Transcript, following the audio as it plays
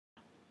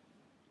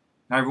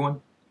Hi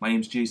everyone, my name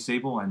is Jay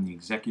Sable. I'm the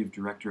Executive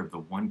Director of the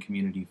One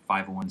Community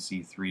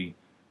 501c3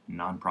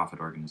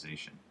 nonprofit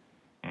organization.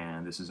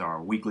 And this is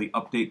our weekly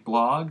update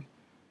blog,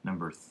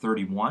 number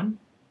 31,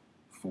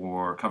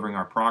 for covering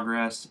our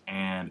progress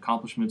and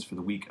accomplishments for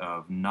the week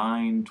of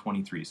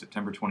 9/23,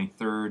 September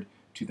 23rd,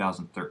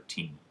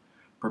 2013.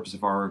 The purpose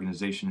of our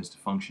organization is to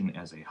function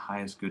as a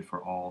highest good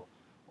for all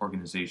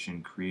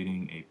organization,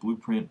 creating a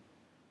blueprint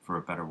for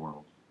a better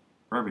world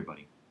for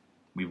everybody.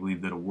 We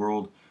believe that a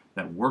world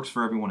that works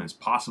for everyone is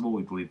possible.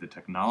 We believe that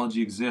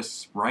technology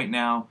exists right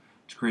now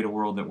to create a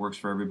world that works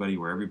for everybody,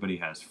 where everybody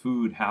has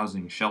food,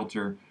 housing,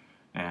 shelter,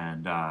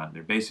 and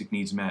their basic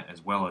needs met,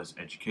 as well as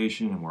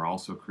education. And we're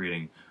also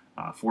creating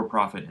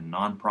for-profit and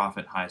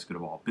non-profit, highest good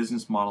of all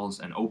business models,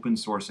 and open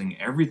sourcing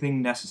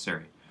everything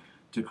necessary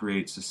to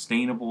create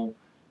sustainable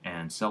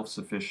and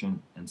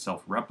self-sufficient and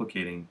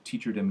self-replicating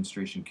teacher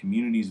demonstration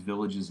communities,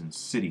 villages, and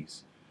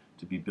cities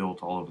to be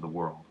built all over the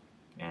world.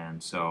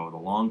 And so the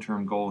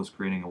long-term goal is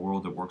creating a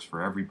world that works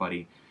for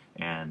everybody,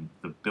 and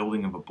the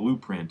building of a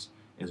blueprint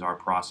is our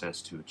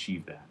process to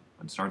achieve that.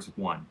 It starts with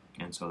one,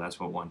 and so that's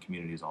what One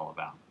Community is all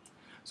about.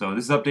 So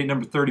this is update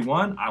number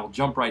 31. I will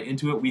jump right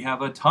into it. We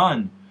have a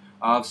ton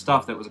of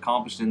stuff that was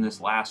accomplished in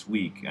this last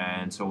week,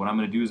 and so what I'm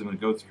going to do is I'm going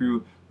to go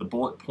through the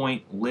bullet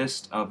point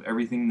list of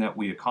everything that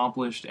we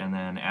accomplished, and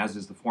then, as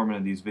is the format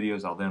of these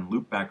videos, I'll then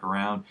loop back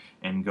around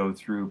and go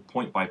through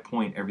point by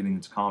point everything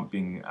that's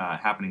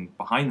happening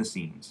behind the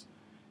scenes.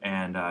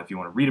 And if you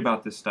want to read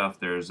about this stuff,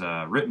 there's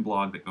a written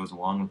blog that goes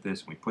along with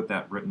this. We put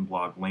that written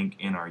blog link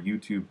in our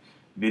YouTube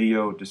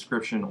video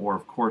description, or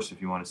of course, if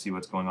you want to see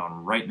what's going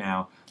on right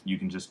now, you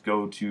can just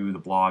go to the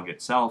blog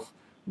itself,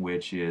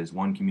 which is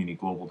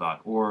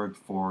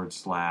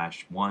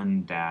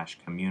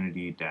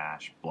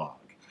onecommunityglobal.org/one-community-blog.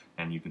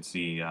 And you can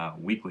see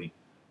weekly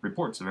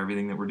reports of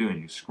everything that we're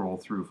doing. You scroll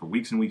through for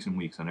weeks and weeks and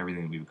weeks on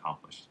everything that we've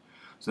accomplished.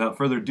 So without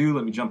further ado,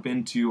 let me jump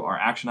into our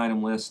action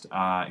item list.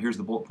 Here's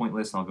the bullet point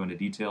list, and I'll go into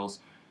details.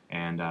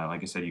 And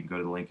like I said, you can go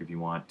to the link if you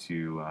want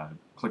to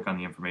click on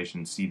the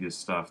information, see this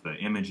stuff, the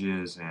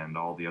images, and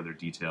all the other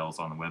details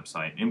on the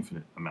website.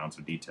 Infinite amounts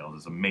of details.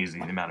 It's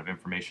amazing the amount of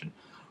information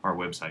our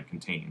website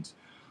contains.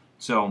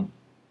 So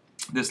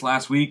this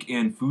last week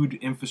in food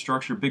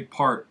infrastructure, big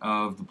part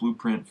of the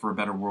blueprint for a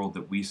better world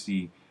that we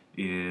see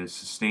is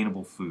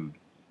sustainable food.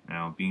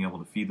 Now, being able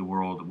to feed the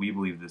world, we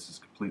believe this is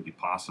completely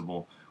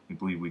possible. We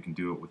believe we can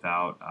do it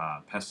without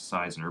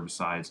pesticides and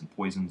herbicides and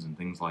poisons and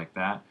things like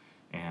that.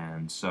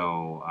 And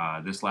so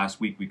this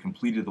last week we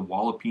completed the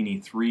Walipini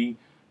 3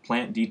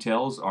 plant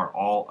details are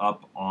all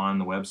up on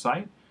the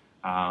website.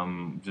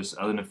 Just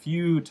other than a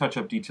few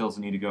touch-up details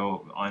that need to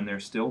go on there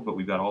still, but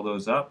we've got all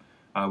those up.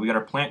 We got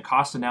our plant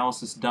cost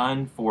analysis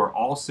done for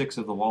all 6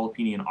 of the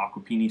Walipini and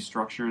aquapini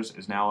structures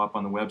is now up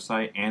on the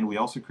website, and we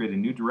also created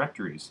new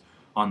directories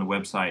on the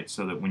website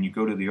so that when you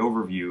go to the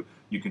overview,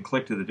 you can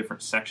click to the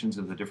different sections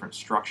of the different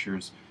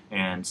structures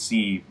and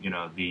see,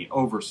 the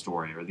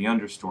overstory or the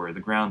understory, the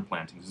ground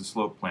plantings, the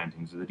slope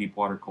plantings, or the deep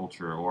water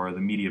culture, or the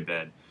media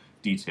bed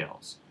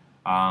details.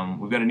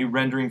 We've got a new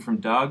rendering from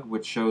Doug,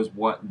 which shows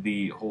what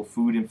the whole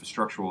food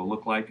infrastructure will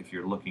look like if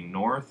you're looking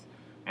north.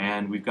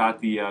 And we've got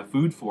the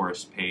food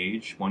forest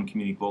page,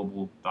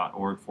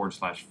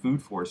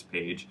 onecommunityglobal.org/food forest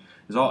page,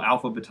 is all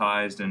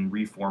alphabetized and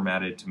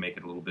reformatted to make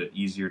it a little bit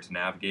easier to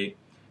navigate.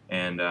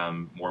 And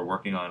we're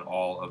working on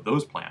all of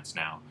those plants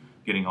now,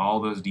 getting all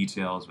those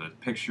details with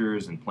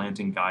pictures and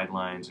planting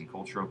guidelines and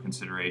cultural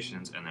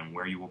considerations, and then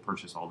where you will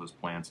purchase all those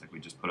plants like we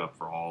just put up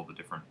for all the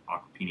different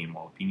aquapini and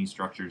walipini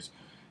structures.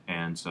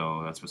 And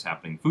so that's what's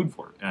happening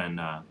in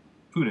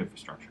food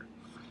infrastructure.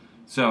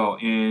 So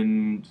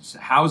in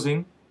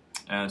housing,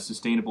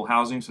 sustainable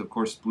housing, so of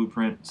course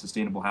blueprint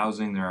sustainable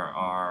housing, there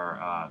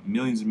are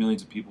millions and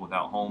millions of people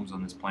without homes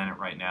on this planet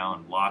right now,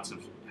 and lots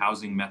of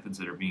housing methods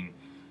that are being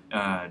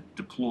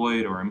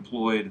deployed or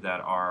employed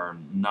that are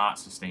not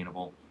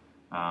sustainable,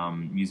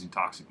 using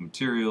toxic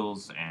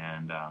materials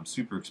and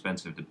super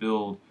expensive to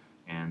build.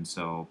 And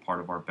so part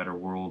of our Better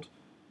World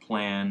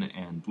plan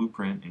and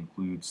blueprint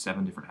includes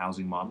 7 different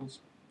housing models.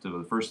 So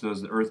the first of those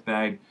is the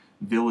Earthbag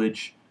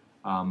village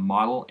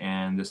model,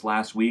 and this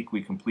last week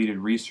we completed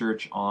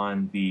research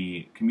on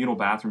the communal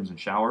bathrooms and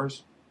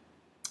showers.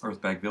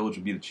 Earthbag village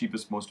will be the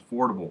cheapest, most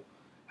affordable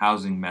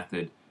housing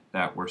method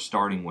that we're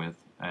starting with.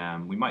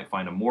 We might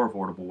find a more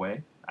affordable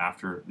way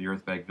after the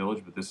Earthbag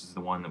village, but this is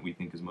the one that we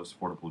think is most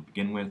affordable to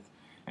begin with.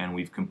 And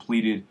we've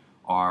completed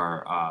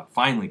our,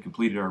 finally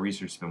completed our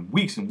research. It's been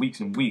weeks and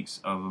weeks and weeks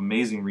of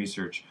amazing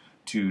research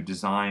to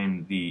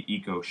design the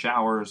eco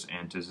showers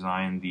and to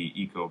design the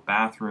eco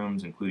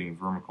bathrooms, including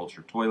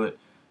vermiculture toilet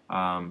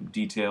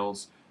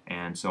details.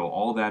 And so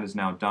all that is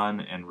now done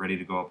and ready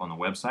to go up on the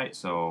website.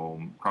 So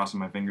I'm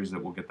crossing my fingers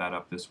that we'll get that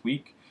up this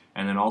week.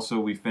 And then also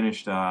we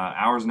finished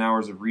hours and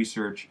hours of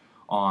research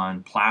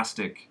on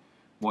plastic,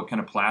 what kind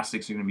of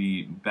plastics are going to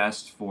be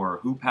best for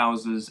hoop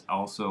houses,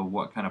 also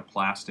what kind of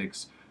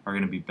plastics are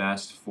going to be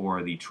best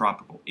for the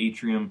tropical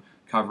atrium,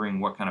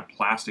 covering what kind of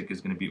plastic is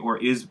going to be, or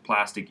is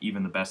plastic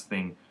even the best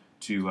thing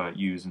to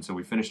use. And so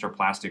we finished our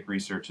plastic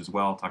research as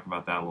well. I'll talk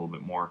about that a little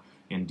bit more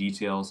in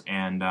details.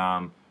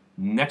 And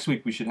next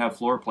week we should have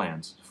floor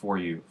plans for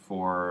you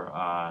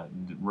for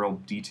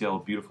real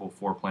detailed, beautiful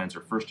floor plans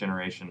or first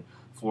generation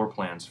floor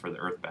plans for the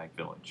Earthbag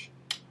Village.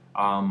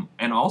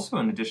 And also,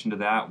 in addition to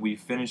that, we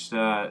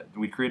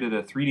created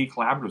a 3D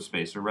collaborative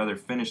space, or rather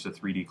finished a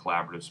 3D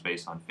collaborative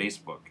space on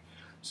Facebook.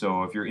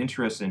 So if you're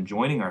interested in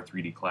joining our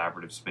 3D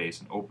collaborative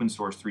space, an open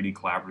source 3D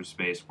collaborative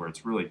space where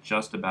it's really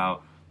just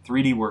about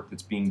 3D work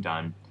that's being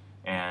done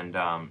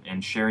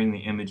and sharing the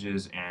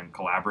images and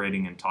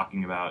collaborating and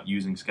talking about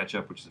using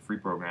SketchUp, which is a free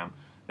program,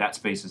 that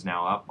space is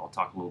now up. I'll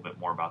talk a little bit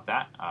more about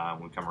that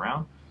when we come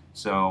around.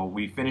 So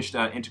we finished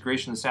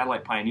integration of the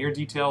Satellite Pioneer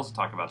details. I'll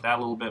talk about that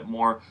a little bit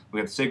more. We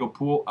have the SEGO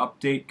Pool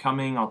update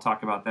coming. I'll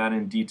talk about that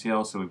in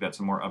detail. So we've got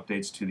some more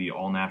updates to the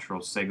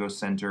all-natural SEGO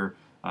Center,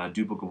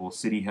 duplicable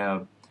city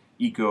hub,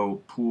 eco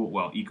pool,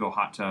 well, eco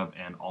hot tub,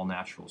 and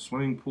all-natural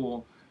swimming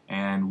pool.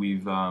 And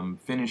we've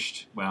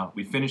finished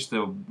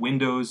the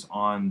windows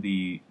on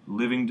the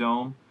living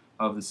dome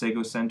of the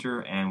SEGO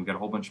Center, and we've got a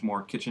whole bunch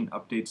more kitchen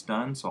updates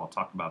done. So I'll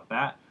talk about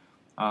that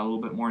a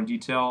little bit more in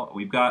detail.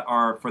 We've got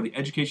for the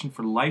Education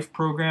for Life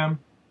program,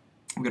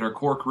 we've got our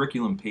core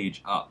curriculum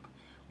page up,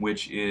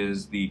 which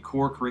is the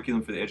core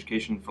curriculum for the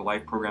Education for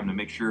Life program to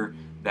make sure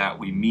that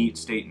we meet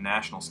state and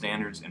national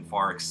standards and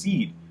far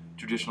exceed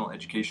traditional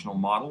educational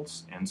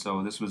models. And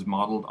so this was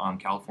modeled on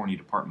California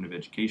Department of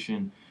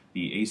Education,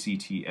 the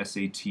ACT,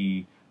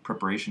 SAT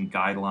preparation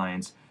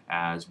guidelines,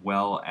 as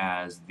well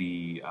as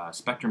the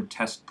Spectrum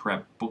Test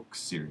Prep book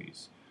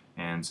series.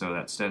 And so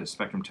that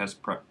Spectrum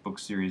Test Prep book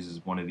series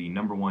is one of the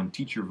 #1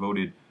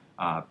 teacher-voted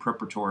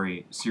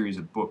preparatory series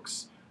of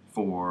books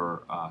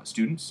for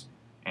students.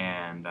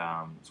 And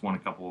it's won a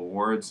couple of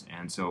awards.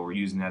 And so we're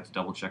using that to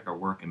double-check our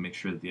work and make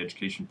sure that the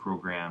education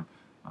program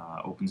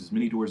opens as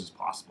many doors as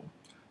possible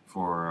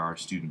for our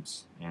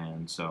students.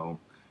 And so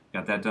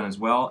got that done as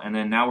well. And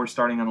then now we're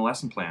starting on the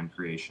lesson plan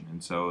creation.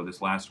 And so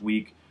this last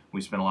week,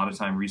 we spent a lot of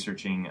time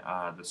researching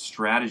the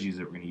strategies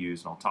that we're going to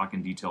use. And I'll talk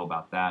in detail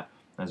about that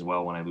as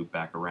well when I loop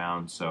back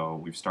around. So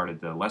we've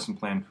started the lesson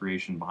plan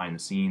creation behind the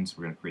scenes.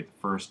 We're going to create the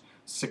first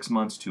 6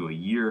 months to a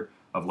year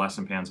of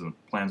lesson plans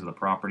of the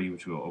property,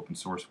 which will open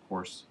source, of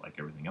course, like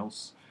everything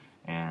else.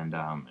 And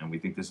we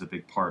think this is a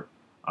big part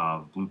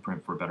of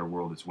Blueprint for a Better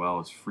World as well.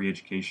 It's free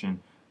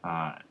education,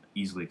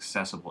 easily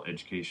accessible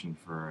education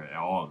for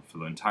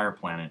the entire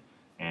planet,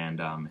 and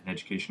an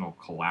educational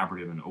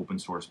collaborative and open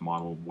source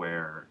model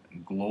where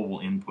global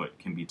input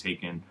can be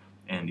taken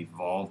and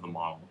evolve the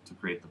model to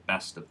create the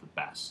best of the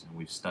best. And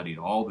we've studied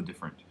all the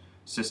different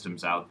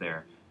systems out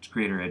there to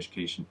create our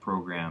education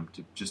program.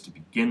 Just to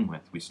begin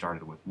with, we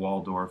started with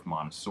Waldorf,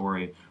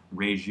 Montessori,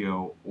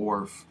 Reggio,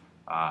 Orff,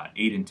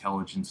 8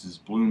 Intelligences,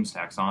 Bloom's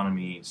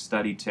Taxonomy,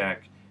 Study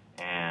Tech,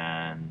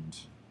 and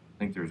I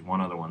think there's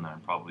one other one that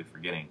I'm probably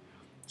forgetting.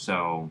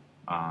 So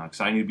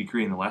exciting to be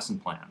creating the lesson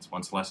plans.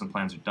 Once the lesson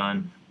plans are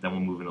done, then we'll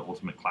move into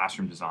ultimate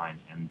classroom design,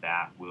 and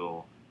that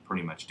will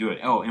pretty much do it.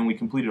 Oh, and we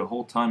completed a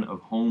whole ton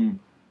of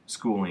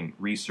homeschooling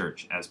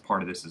research as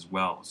part of this as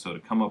well. So to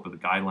come up with the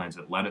guidelines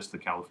that led us to the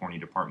California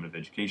Department of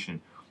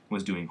Education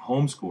was doing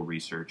homeschool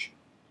research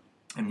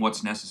and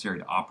what's necessary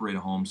to operate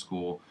a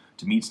homeschool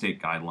to meet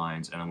state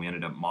guidelines. And then we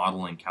ended up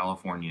modeling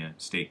California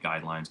state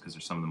guidelines because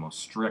they're some of the most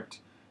strict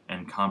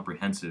and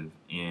comprehensive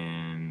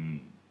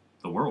in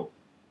the world.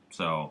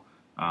 So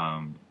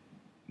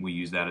we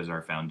use that as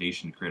our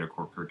foundation to create our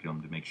core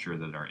curriculum to make sure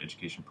that our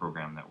education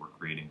program that we're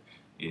creating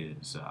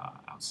is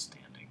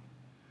outstanding.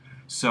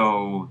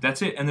 So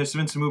that's it. And there's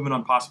been some movement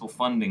on possible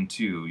funding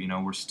too. You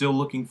know, we're still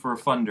looking for a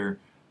funder.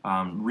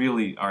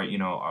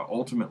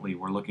 Ultimately,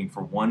 we're looking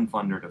for one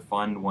funder to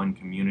fund one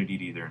community,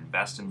 to either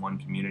invest in one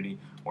community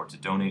or to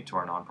donate to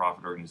our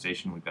nonprofit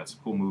organization. We've got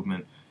some cool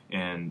movement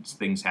and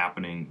things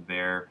happening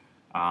there.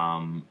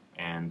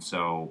 And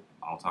so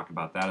I'll talk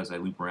about that as I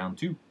loop around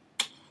too.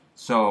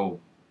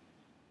 So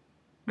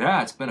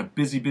yeah, it's been a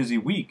busy, busy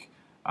week.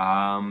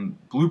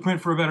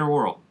 Blueprint for a Better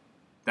World.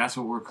 That's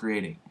what we're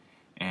creating.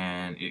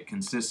 And it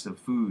consists of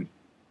food,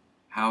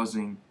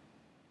 housing,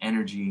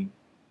 energy,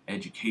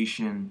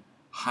 education,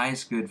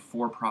 highest good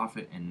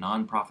for-profit and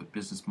non-profit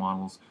business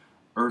models,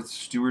 earth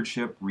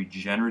stewardship,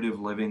 regenerative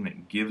living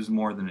that gives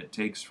more than it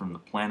takes from the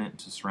planet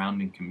to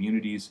surrounding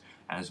communities,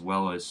 as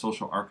well as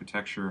social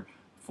architecture,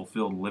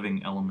 fulfilled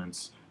living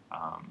elements,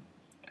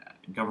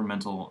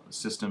 governmental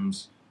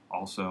systems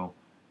also,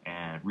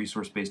 and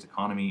resource-based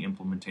economy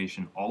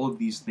implementation. All of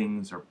these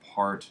things are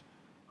part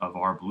of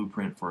our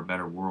Blueprint for a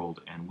Better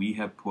World, and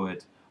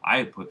I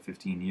have put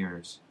 15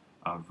 years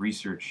of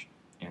research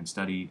and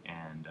study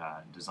and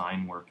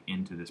design work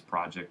into this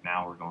project.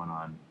 Now we're going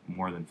on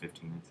more than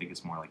 15. I think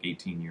it's more like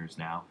 18 years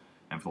now.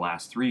 And for the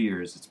last 3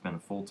 years, it's been a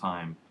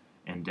full-time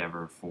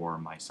endeavor for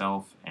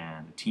myself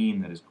and a team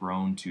that has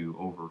grown to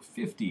over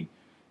 50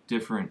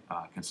 different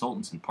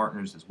consultants and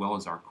partners, as well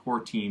as our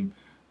core team.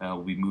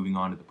 We'll be moving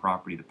on to the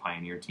property, the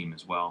Pioneer team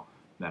as well,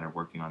 that are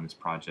working on this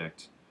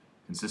project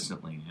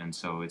consistently. And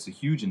so it's a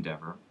huge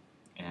endeavor,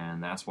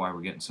 And that's why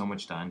we're getting so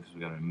much done, because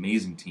we've got an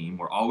amazing team.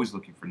 We're always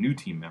looking for new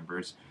team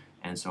members.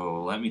 And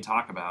so let me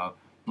talk about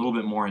a little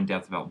bit more in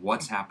depth about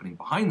what's happening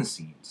behind the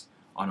scenes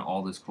on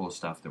all this cool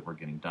stuff that we're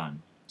getting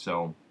done.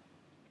 So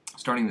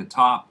starting at the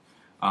top,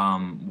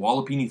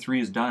 Walipini 3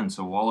 is done.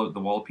 So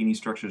the Walipini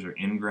structures are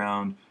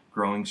in-ground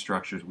growing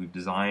structures. We've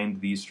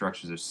designed these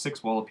structures. There's 6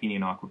 Walipini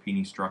and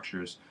aquapini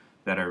structures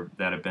that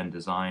have been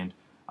designed.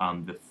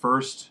 The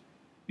first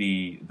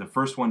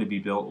one to be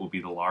built will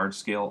be the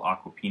large-scale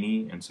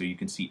aquapini, and so you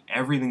can see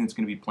everything that's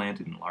going to be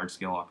planted in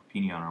large-scale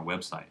aquapini on our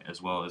website,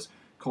 as well as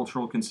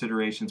cultural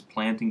considerations,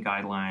 planting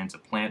guidelines, a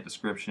plant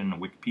description, a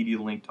Wikipedia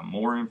link to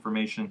more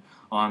information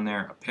on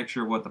there, a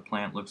picture of what the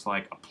plant looks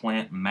like, a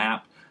plant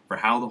map for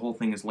how the whole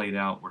thing is laid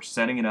out. We're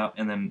setting it up,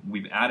 and then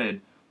we've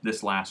added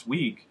this last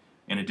week,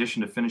 in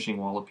addition to finishing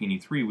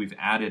Walipini 3, we've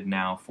added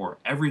now for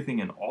everything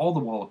in all the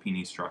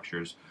Walipini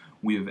structures,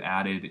 we have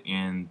added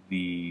in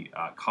the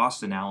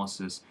cost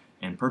analysis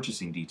and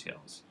purchasing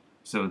details.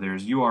 So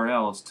there's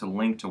URLs to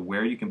link to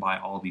where you can buy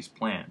all these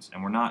plants.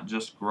 And we're not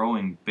just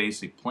growing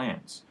basic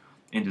plants.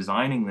 In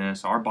designing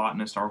this, our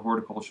botanists, our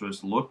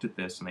horticulturists looked at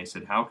this and they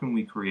said, how can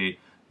we create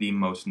the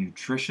most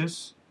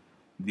nutritious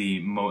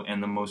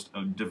and the most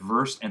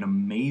diverse and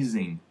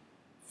amazing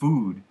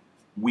food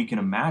we can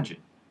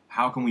imagine?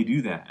 How can we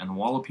do that? And the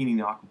Walipini and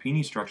the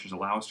aquapini structures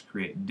allow us to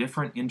create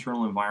different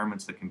internal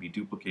environments that can be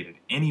duplicated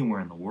anywhere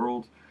in the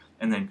world,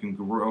 and then can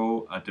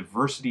grow a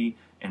diversity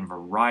and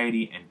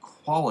variety and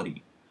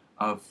quality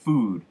of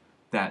food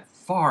that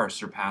far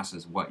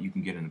surpasses what you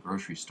can get in a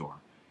grocery store.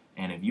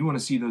 And if you want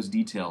to see those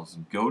details,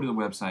 go to the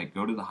website,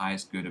 go to the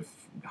Highest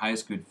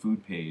Good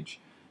Food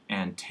page,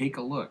 and take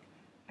a look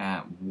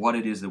at what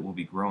it is that we'll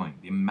be growing.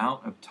 The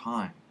amount of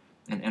time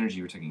and energy,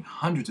 we're taking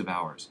hundreds of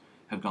hours,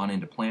 have gone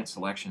into plant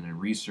selection and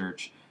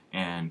research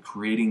and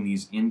creating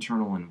these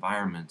internal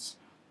environments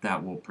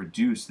that will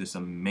produce this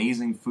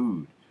amazing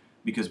food,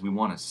 because we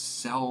want to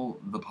sell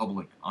the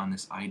public on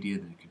this idea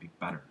that it could be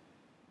better.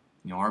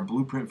 You know, our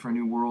blueprint for a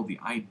new world,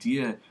 the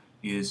idea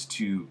is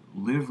to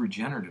live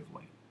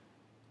regeneratively,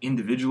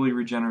 individually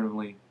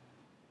regeneratively,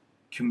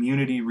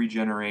 community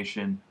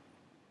regeneration,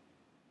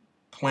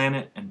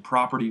 planet and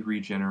property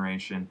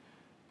regeneration,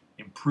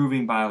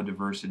 improving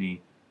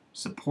biodiversity,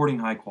 supporting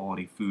high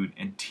quality food,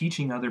 and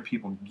teaching other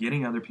people,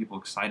 getting other people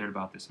excited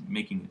about this, and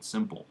making it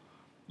simple.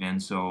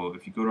 And so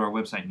if you go to our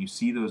website and you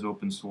see those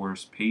open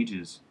source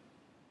pages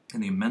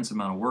and the immense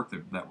amount of work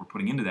that we're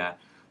putting into that,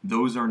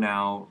 those are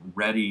now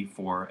ready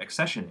for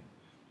accessioning.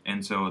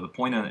 And so the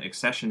point of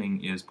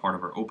accessioning is part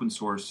of our open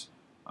source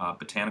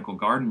botanical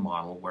garden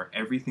model, where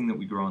everything that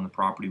we grow on the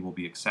property will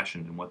be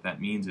accessioned. And what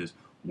that means is,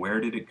 where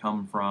did it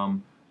come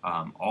from,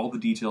 all the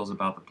details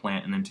about the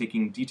plant, and then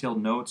taking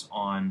detailed notes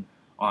on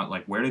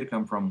like, where did it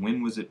come from,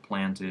 when was it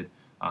planted,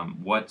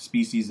 what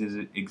species is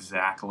it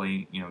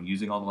exactly, you know,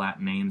 using all the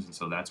Latin names. And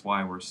so that's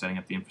why we're setting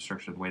up the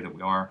infrastructure the way that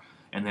we are.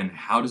 And then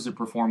how does it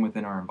perform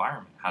within our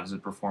environment? How does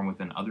it perform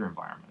within other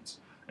environments?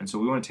 And so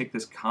we want to take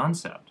this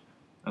concept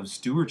of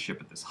stewardship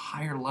at this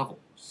higher level,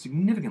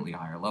 significantly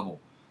higher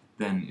level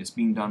than it's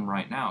being done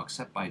right now,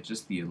 except by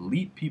just the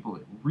elite people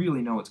that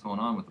really know what's going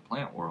on with the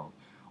plant world.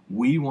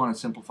 We want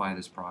to simplify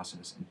this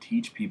process and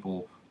teach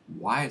people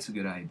why it's a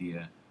good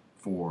idea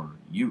for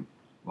you,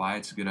 why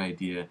it's a good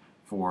idea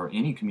for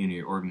any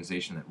community or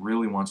organization that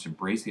really wants to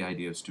embrace the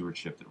idea of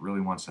stewardship, that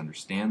really wants to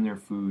understand their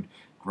food,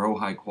 grow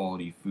high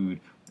quality food,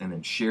 and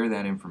then share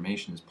that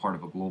information as part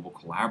of a global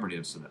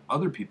collaborative so that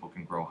other people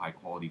can grow high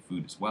quality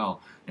food as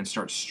well, and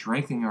start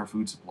strengthening our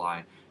food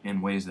supply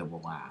in ways that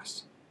will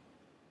last.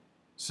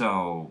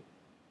 So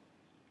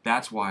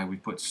that's why we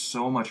put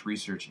so much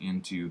research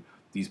into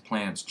these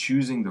plants,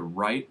 choosing the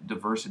right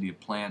diversity of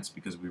plants,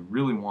 because we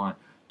really want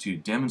to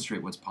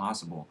demonstrate what's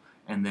possible,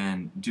 and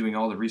then doing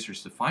all the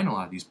research to find a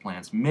lot of these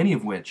plants, many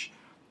of which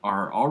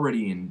are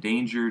already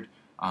endangered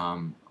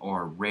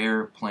or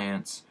rare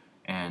plants,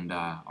 and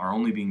are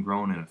only being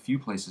grown in a few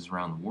places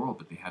around the world,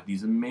 but they have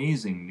these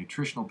amazing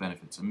nutritional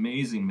benefits,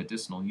 amazing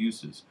medicinal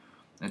uses,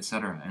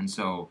 etc. And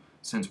so,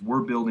 since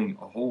we're building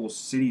a whole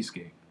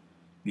cityscape,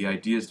 the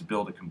idea is to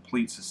build a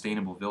complete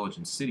sustainable village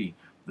and city.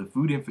 The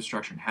food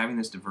infrastructure and having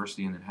this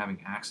diversity, and then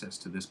having access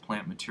to this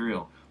plant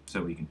material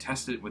so we can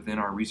test it within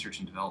our research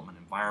and development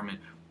environment,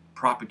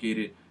 propagate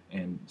it,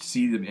 and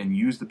see them and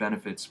use the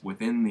benefits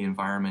within the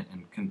environment,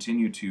 and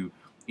continue to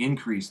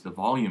increase the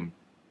volume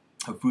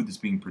of food that's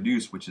being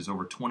produced, which is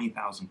over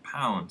 20,000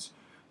 pounds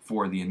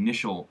for the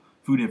initial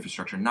food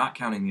infrastructure, not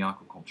counting the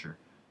aquaculture.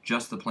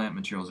 Just the plant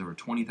materials, over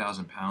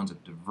 20,000 pounds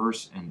of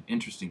diverse and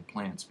interesting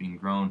plants being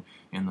grown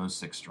in those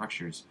 6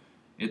 structures.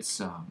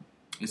 It's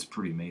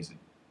pretty amazing.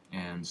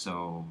 And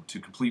so to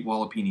complete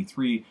Walipini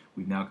 3,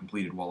 we've now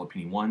completed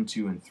Walipini 1,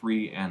 2, and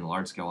 3, and the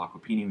large-scale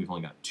aquapini. We've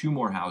only got 2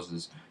 more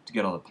houses to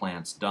get all the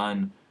plants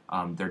done.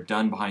 They're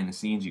done behind the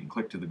scenes. You can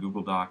click to the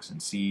Google Docs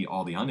and see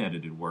all the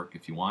unedited work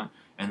if you want.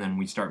 And then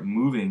we start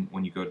moving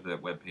when you go to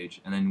that web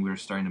page, and then we're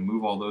starting to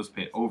move all those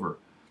over.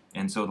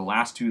 And so the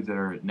last 2 that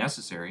are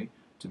necessary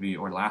to be,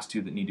 or last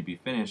 2 that need to be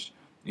finished,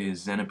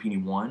 is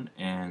Zenopini 1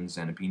 and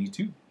Zenopini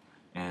 2.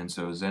 And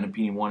so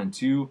Zenopini 1 and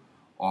 2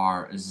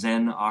 are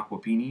Zen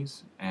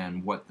aquapinis,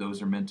 and what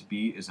those are meant to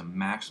be is a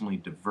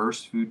maximally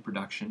diverse food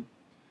production.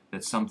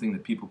 That's something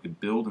that people could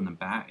build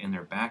in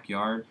their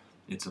backyard.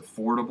 It's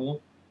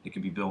affordable. It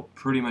can be built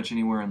pretty much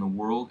anywhere in the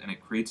world, and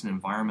it creates an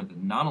environment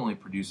that not only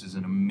produces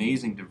an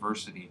amazing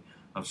diversity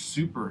of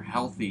super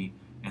healthy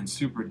and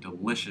super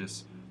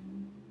delicious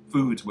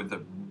foods with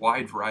a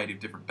wide variety of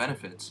different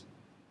benefits,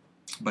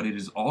 but it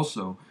is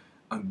also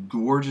a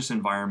gorgeous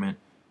environment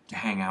to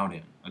hang out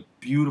in, a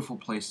beautiful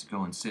place to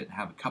go and sit and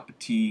have a cup of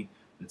tea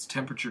that's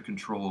temperature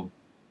controlled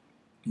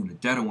in the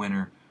dead of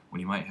winter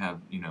when you might have,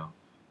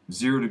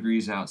 0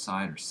 degrees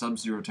outside or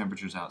sub-zero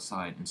temperatures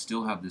outside, and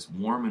still have this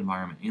warm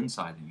environment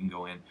inside that you can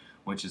go in,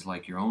 which is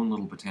like your own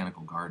little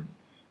botanical garden.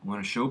 I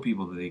want to show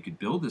people that they could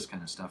build this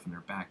kind of stuff in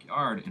their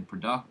backyard and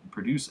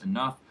produce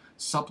enough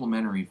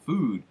supplementary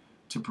food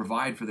to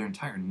provide for their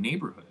entire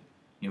neighborhood.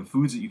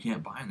 Foods that you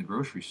can't buy in the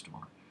grocery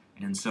store.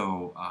 And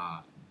so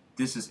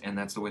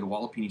that's the way the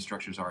Walipini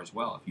structures are as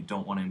well. If you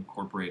don't want to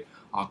incorporate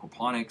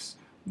aquaponics,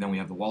 then we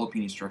have the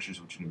Walipini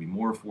structures, which are going to be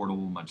more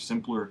affordable, much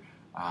simpler.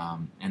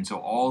 And so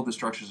all the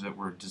structures that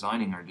we're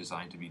designing are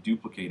designed to be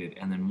duplicated,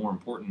 and then more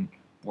important,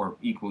 or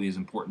equally as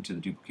important to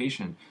the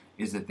duplication,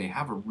 is that they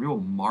have a real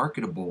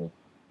marketable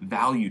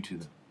value to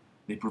them.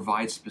 They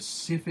provide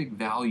specific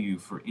value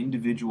for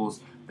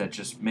individuals that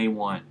just may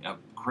want a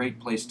great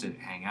place to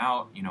hang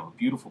out, a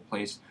beautiful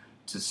place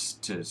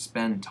to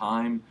spend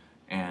time,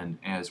 and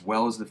as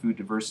well as the food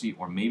diversity,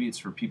 or maybe it's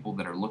for people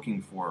that are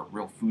looking for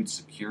real food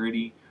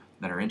security,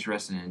 that are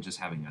interested in just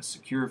having a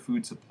secure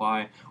food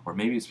supply, or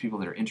maybe it's people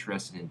that are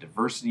interested in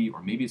diversity, or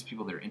maybe it's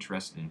people that are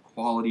interested in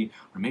quality,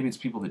 or maybe it's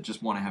people that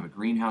just want to have a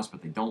greenhouse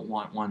but they don't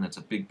want one that's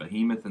a big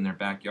behemoth in their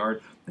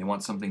backyard. They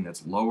want something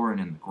that's lower and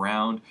in the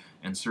ground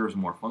and serves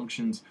more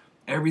functions.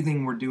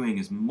 Everything we're doing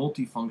is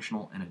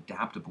multifunctional and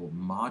adaptable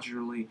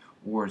modularly,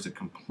 or as a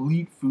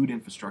complete food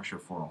infrastructure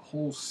for a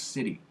whole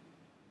city.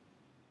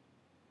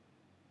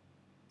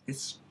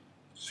 It's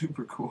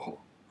super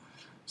cool.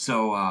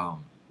 So,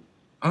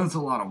 it's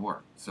a lot of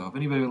work. So if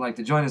anybody would like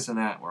to join us in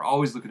that, we're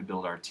always looking to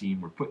build our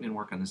team. We're putting in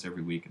work on this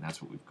every week, and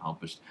that's what we've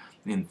accomplished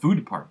in the food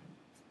department.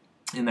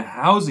 In the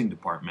housing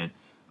department,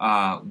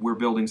 we're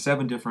building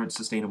 7 different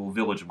sustainable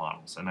village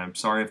models. And I'm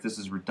sorry if this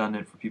is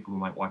redundant for people who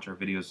might watch our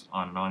videos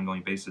on an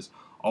ongoing basis.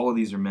 All of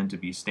these are meant to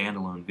be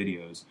standalone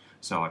videos.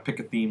 So I pick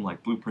a theme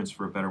like Blueprints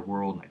for a Better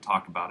World, and I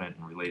talk about it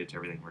and relate it to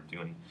everything we're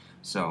doing.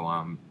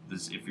 So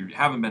if you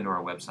haven't been to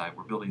our website,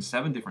 we're building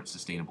 7 different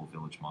sustainable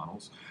village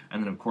models.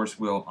 And then, of course,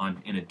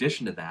 in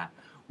addition to that,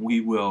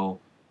 we will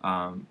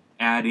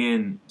add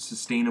in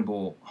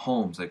sustainable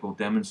homes. Like, we'll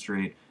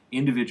demonstrate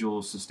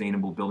individual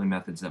sustainable building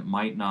methods that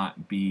might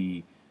not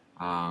be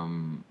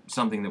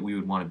something that we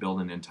would want to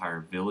build an entire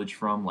village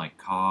from, like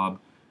cob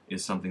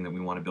is something that we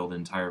want to build an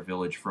entire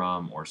village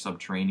from, or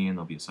subterranean.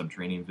 There'll be a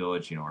subterranean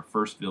village. Our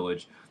first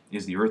village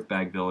is the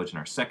Earthbag village, and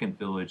our second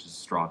village is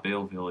Straw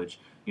Bale village.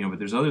 But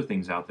there's other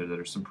things out there that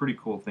are some pretty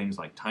cool things,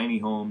 like tiny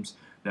homes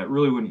that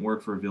really wouldn't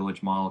work for a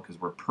village model because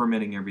we're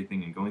permitting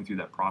everything and going through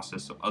that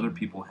process. So other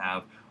people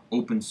have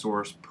open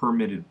source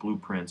permitted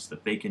blueprints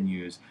that they can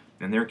use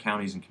in their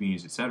counties and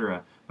communities,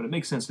 etc. But it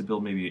makes sense to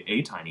build maybe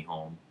a tiny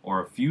home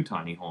or a few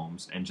tiny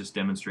homes and just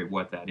demonstrate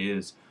what that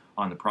is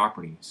on the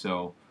property.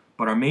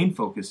 But our main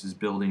focus is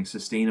building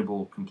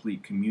sustainable,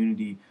 complete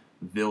community,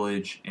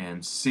 village,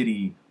 and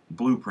city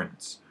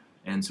blueprints.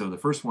 And so the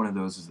first one of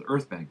those is the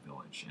Earthbag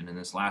village. And in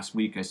this last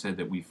week, I said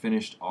that we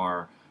finished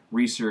our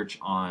research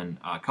on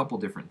a couple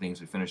different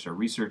things. We finished our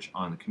research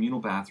on the communal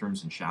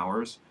bathrooms and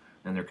showers.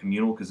 And they're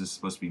communal because it's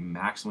supposed to be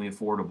maximally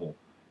affordable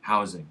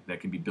housing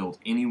that can be built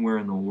anywhere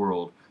in the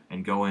world,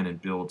 and go in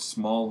and build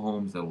small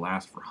homes that will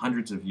last for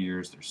hundreds of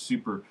years.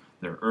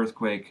 They're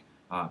earthquake,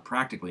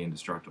 practically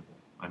indestructible.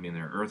 I mean,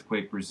 they're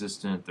earthquake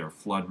resistant, they're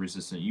flood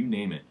resistant, you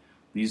name it.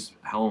 These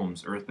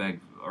homes,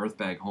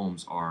 Earthbag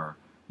homes,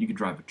 you could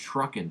drive a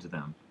truck into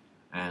them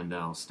and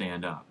they'll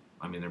stand up.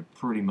 I mean,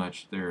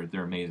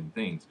 they're amazing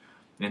things.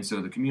 And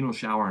so the communal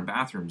shower and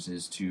bathrooms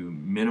is to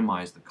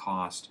minimize the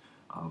cost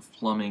of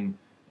plumbing,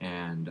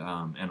 and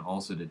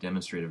also to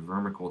demonstrate a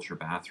vermiculture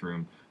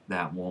bathroom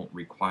that won't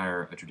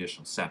require a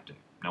traditional septic.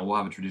 Now, we'll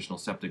have a traditional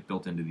septic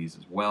built into these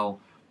as well,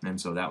 and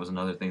so that was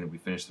another thing that we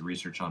finished the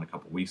research on a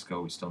couple weeks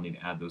ago. We still need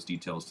to add those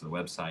details to the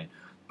website,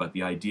 but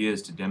the idea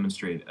is to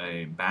demonstrate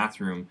a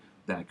bathroom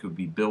that could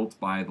be built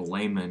by the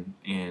layman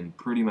in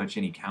pretty much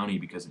any county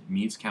because it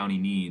meets county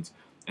needs,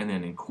 and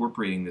then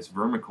incorporating this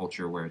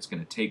vermiculture where it's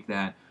going to take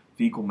that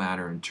fecal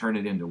matter and turn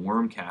it into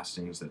worm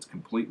castings that's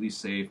completely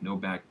safe, no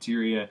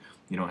bacteria,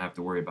 you don't have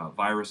to worry about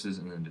viruses,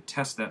 and then to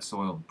test that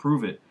soil and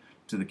prove it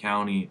to the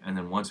county. And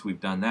then once we've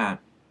done that,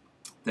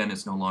 then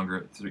it's no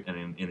longer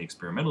in the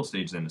experimental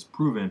stage, then it's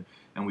proven,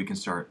 and we can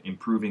start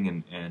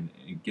improving and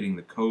getting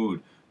the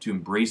code to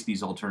embrace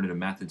these alternative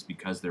methods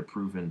because they're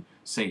proven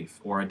safe,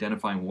 or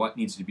identifying what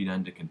needs to be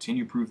done to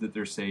continue prove that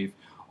they're safe,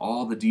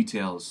 all the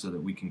details so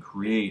that we can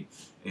create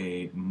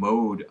a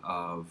mode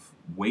of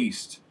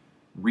waste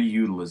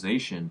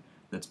reutilization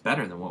that's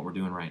better than what we're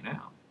doing right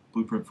now.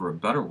 Blueprint for a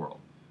Better World.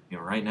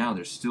 Right now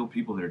there's still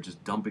people that are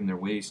just dumping their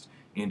waste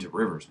into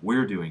rivers.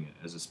 We're doing it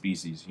as a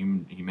species.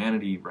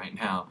 Humanity right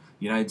now,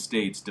 the United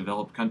States,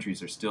 developed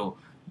countries are still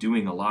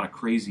doing a lot of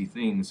crazy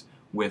things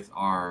with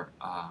our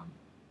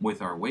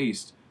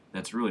waste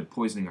that's really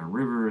poisoning our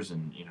rivers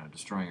and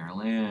destroying our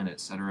land,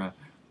 etc.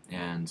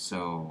 And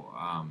so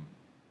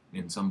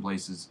in some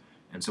places,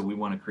 and so we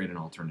want to create an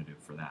alternative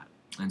for that,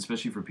 and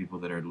especially for people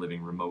that are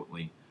living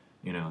remotely,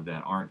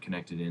 that aren't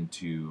connected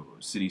into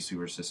city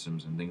sewer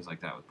systems and things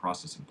like that with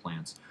processing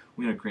plants.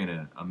 We're going to create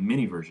a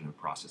mini version of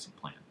processing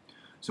plant.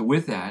 So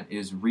with that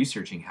is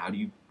researching how do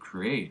you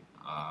create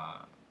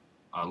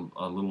a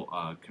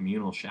little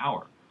communal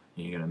shower.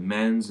 You got a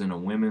men's and a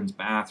women's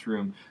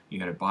bathroom. You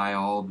got to buy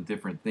all the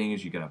different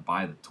things. You got to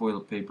buy the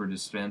toilet paper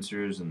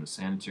dispensers and the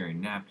sanitary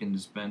napkin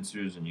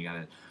dispensers, and you got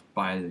to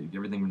buy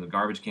everything from the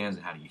garbage cans.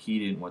 And how do you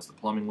heat it? And what's the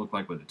plumbing look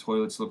like? What do the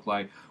toilets look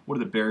like? What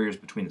do the barriers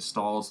between the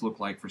stalls look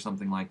like for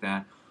something like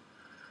that?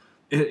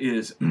 It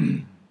is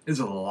is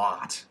a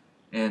lot.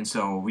 And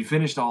so we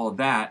finished all of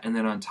that, and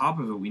then on top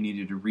of it, we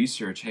needed to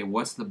research, hey,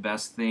 what's the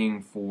best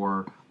thing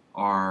for the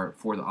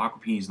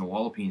aquapinis and the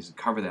walipinis to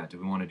cover that? Do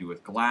we want to do it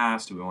with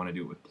glass? Do we want to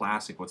do it with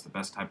plastic? What's the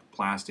best type of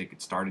plastic?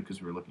 It started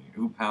because we were looking at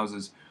hoop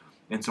houses.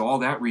 And so all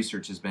that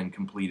research has been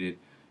completed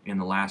in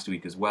the last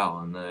week as well.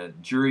 And the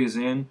jury is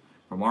in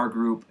from our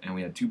group, and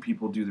we had 2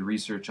 people do the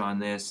research on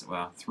this,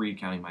 well, 3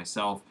 counting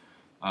myself.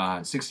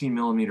 16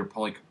 millimeter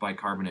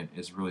polybicarbonate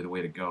is really the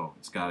way to go.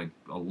 It's got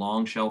a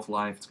long shelf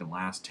life. It's going to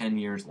last 10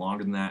 years,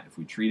 longer than that if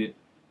we treat it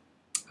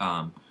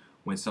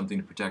with something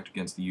to protect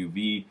against the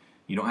UV.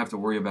 You don't have to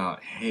worry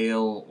about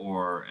hail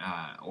or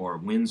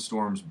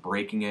windstorms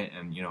breaking it,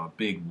 and a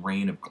big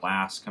rain of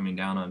glass coming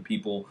down on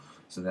people.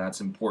 So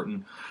that's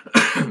important.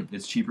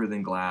 It's cheaper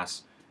than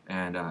glass,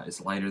 and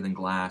it's lighter than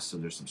glass. So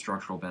there's some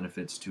structural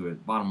benefits to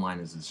it. Bottom line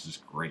is it's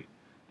just great.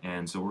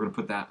 And so we're going to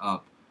put that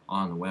up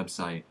on the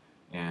website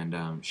and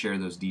share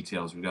those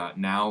details. We've got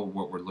now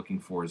what we're looking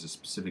for is a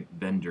specific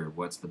vendor.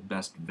 What's the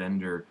best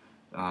vendor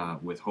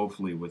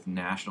hopefully with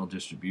national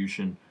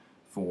distribution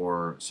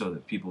so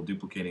that people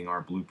duplicating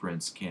our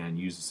blueprints can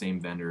use the same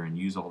vendor and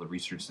use all the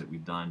research that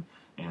we've done,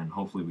 and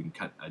hopefully we can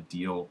cut a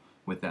deal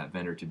with that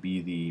vendor to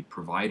be the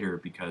provider,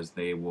 because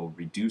they will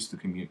reduce the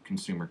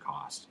consumer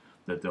cost,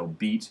 that they'll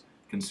beat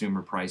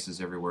consumer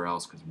prices everywhere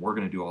else, because we're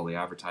going to do all the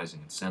advertising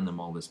and send them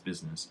all this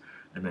business,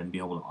 and then be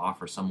able to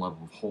offer some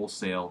level of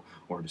wholesale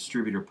or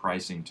distributor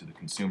pricing to the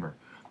consumer.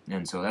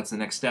 And so that's the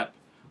next step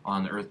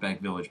on the Earthbag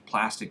Village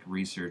plastic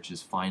research,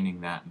 is finding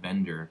that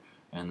vendor.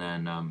 And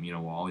then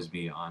we'll always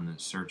be on the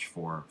search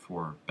for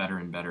better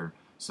and better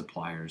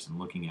suppliers, and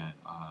looking at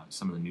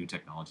some of the new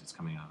technology that's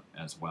coming out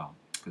as well,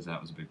 because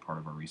that was a big part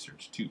of our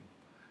research too.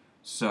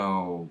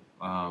 So,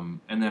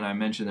 and then I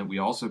mentioned that we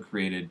also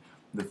created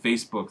the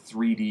Facebook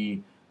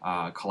 3D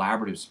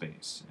collaborative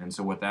space. And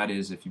so what that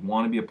is, if you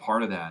want to be a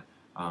part of that,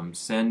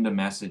 send a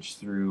message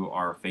through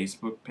our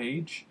Facebook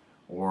page,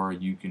 or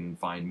you can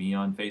find me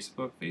on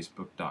Facebook,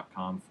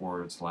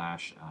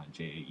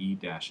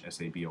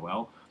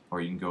 facebook.com/JAE-SABOL, or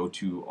you can go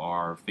to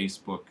our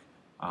Facebook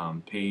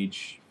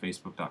page,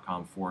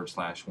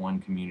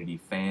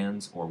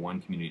 facebook.com/OneCommunityFans or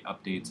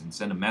OneCommunityUpdates, and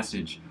send a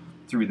message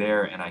through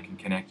there, and I can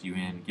connect you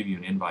in, give you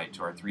an invite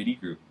to our 3D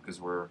group, because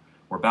we're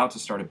about to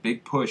start a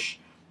big push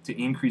to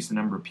increase the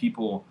number of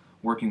people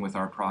working with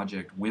our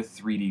project with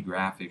 3D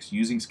graphics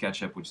using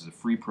SketchUp, which is a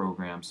free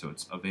program, so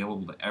it's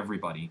available to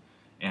everybody,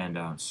 and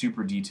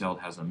super detailed,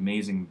 has an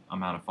amazing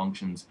amount of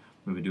functions.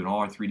 We've been doing all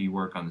our 3D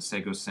work on the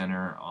SEGO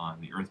Center, on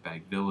the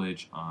Earthbag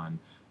Village, on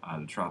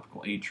the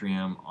Tropical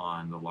Atrium,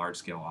 on the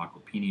large-scale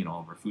Aquapini, and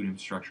all of our food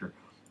infrastructure.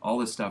 All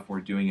this stuff,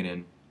 we're doing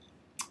it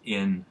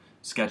in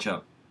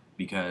SketchUp,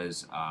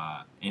 because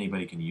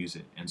anybody can use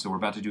it. And so we're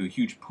about to do a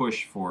huge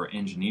push for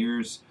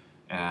engineers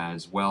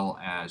as well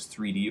as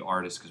 3D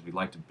artists, because we'd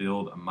like to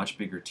build a much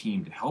bigger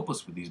team to help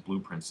us with these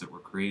blueprints that we're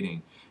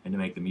creating, and to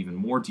make them even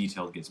more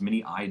detailed, get as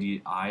many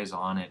eyes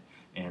on it,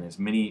 and as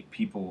many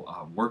people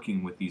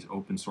working with these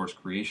open source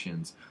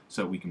creations,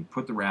 so we can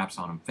put the wraps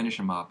on them, finish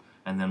them up,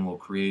 and then we'll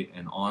create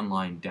an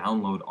online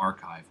download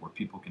archive where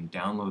people can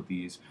download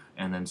these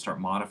and then start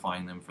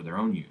modifying them for their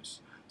own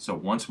use. So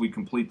once we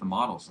complete the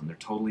models and they're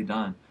totally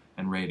done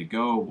and ready to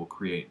go, we'll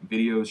create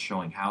videos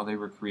showing how they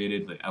were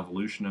created, the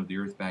evolution of the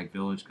Earthbag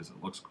Village, because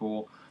it looks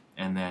cool,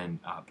 and then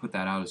put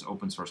that out as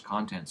open source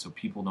content, so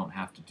people don't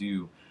have to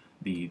do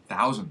the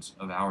thousands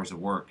of hours of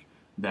work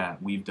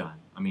that we've done.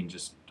 I mean,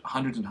 just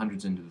hundreds and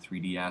hundreds into the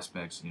 3D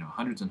aspects,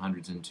 hundreds and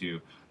hundreds into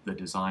the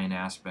design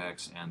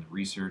aspects and the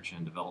research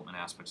and development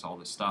aspects, all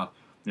this stuff.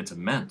 It's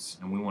immense,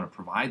 and we want to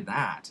provide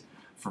that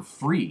for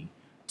free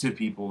to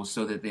people,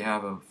 so that they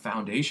have a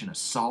foundation, a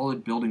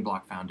solid building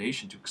block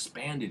foundation, to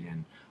expand it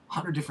in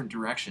 100 different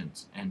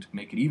directions and to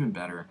make it even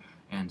better,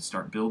 and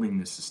start building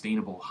this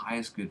sustainable,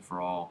 highest good for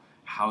all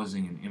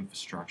housing and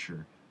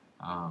infrastructure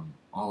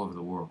all over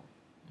the world.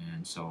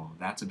 And so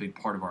that's a big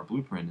part of our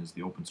blueprint, is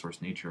the open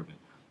source nature of it.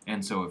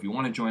 And so if you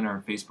want to join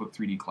our Facebook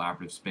 3D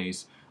collaborative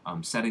space,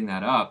 setting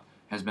that up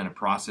has been a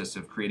process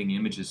of creating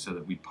images so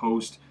that we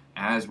post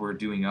as we're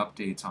doing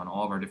updates on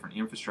all of our different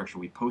infrastructure,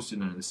 we post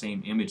it under the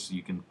same image, so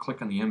you can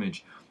click on the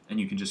image and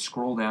you can just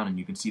scroll down and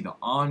you can see the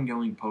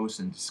ongoing posts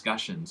and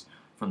discussions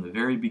from the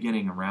very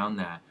beginning around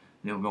that.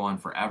 They'll go on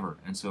forever.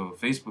 And so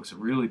Facebook's a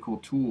really cool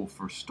tool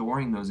for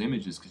storing those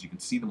images because you can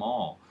see them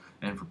all,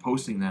 and for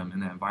posting them in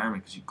that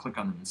environment because you click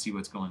on them and see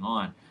what's going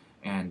on,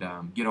 and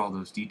get all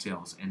those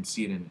details and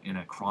see it in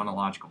a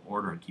chronological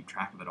order and keep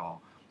track of it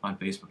all on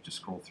Facebook. Just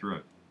scroll through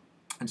it.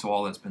 And so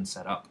all that's been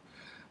set up.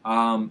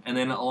 And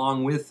then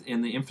along with,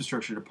 in the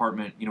infrastructure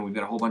department, we've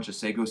got a whole bunch of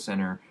SEGO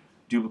Center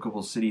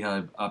duplicable City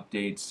Hub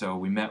updates. So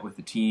we met with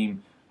the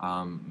team,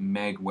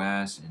 Meg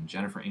West and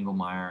Jennifer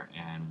Engelmeyer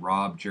and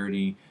Rob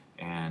Jurdy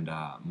and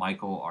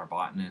Michael, our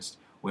botanist.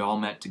 We all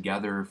met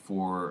together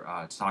for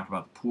to talk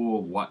about the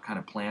pool, what kind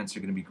of plants are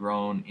going to be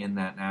grown in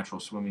that natural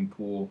swimming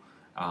pool,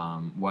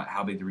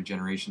 how big the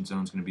regeneration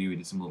zone is going to be. We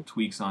did some little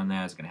tweaks on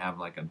that. It's going to have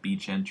like a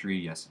beach entry.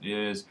 Yes, it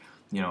is.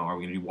 Are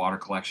we going to do water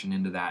collection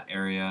into that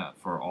area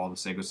for all the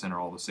SEGO Center?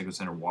 All the SEGO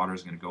Center water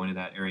is going to go into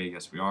that area.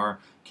 Yes, we are.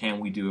 Can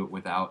we do it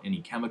without any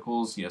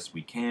chemicals? Yes,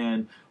 we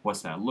can.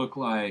 What's that look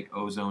like?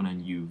 Ozone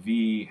and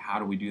UV. How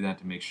do we do that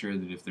to make sure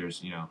that if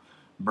there's,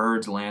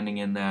 birds landing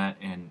in that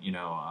and,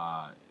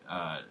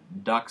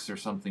 ducks or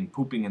something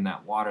pooping in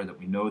that water, that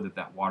we know that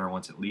that water,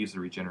 once it leaves the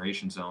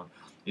regeneration zone,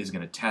 is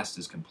going to test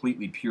as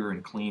completely pure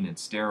and clean and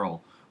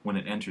sterile when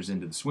it enters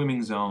into the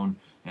swimming zone.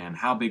 And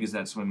how big is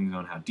that swimming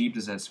zone? How deep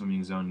does that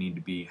swimming zone need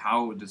to be?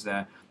 How does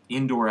that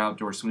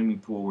indoor-outdoor swimming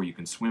pool where you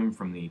can swim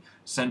from the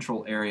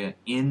central area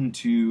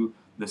into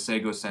the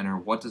SEGO Center,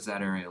 what does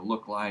that area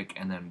look like?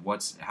 And then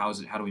how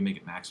do we make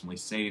it maximally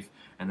safe?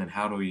 And then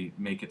how do we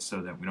make it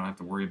so that we don't have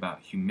to worry about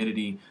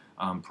humidity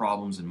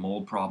problems and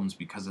mold problems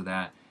because of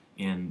that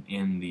in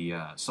the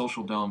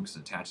social dome, because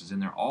it attaches in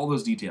there? All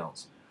those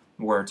details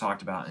were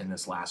talked about in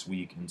this last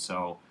week. And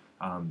so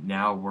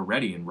now we're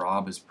ready, and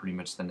Rob is pretty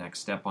much the next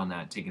step on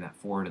that, taking that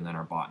forward, and then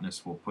our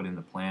botanist will put in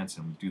the plants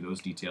and do those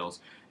details,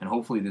 and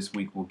hopefully this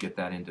week we'll get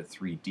that into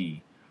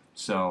 3D,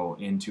 so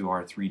into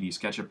our 3D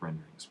SketchUp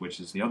renderings, which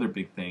is the other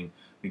big thing.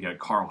 We got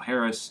Carl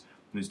Harris,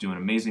 who's doing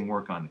amazing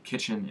work on the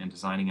kitchen and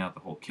designing out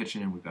the whole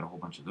kitchen, and we've got a whole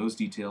bunch of those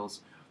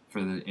details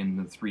in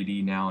the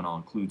 3D now, and I'll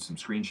include some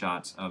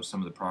screenshots of some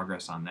of the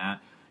progress on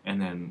that. And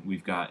then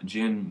we've got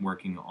Jin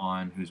working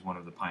on, who's one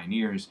of the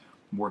pioneers,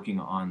 working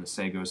on the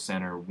SEGO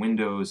Center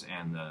windows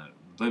and the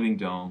living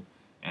dome,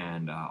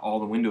 and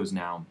all the windows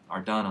now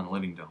are done on the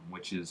living dome,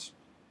 which is,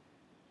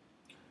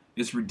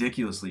 it's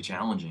ridiculously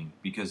challenging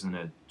because in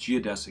a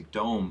geodesic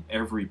dome,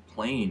 every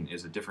plane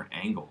is a different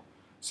angle.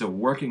 So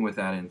working with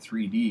that in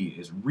 3D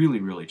is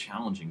really, really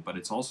challenging, but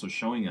it's also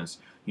showing us,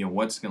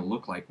 what's going to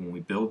look like when we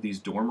build these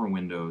dormer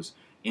windows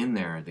in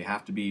there. They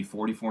have to be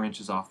 44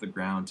 inches off the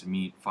ground to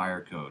meet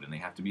fire code, and they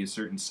have to be a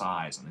certain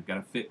size, and they've got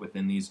to fit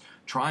within these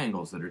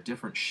triangles that are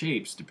different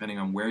shapes depending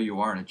on where you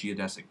are in a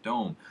geodesic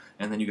dome.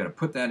 And then you got to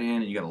put that in,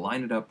 and you got to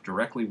line it up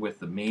directly with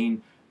the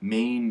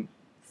main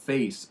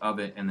face of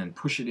it, and then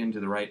push it into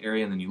the right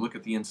area, and then you look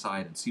at the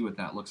inside and see what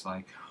that looks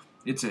like.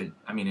 It's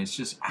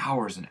just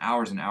hours and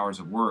hours and hours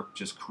of work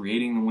just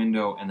creating the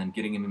window and then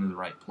getting it into the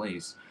right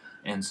place.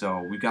 And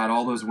so we got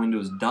all those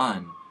windows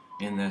done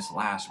in this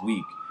last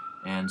week.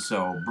 And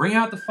so bring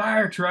out the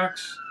fire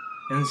trucks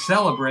and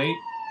celebrate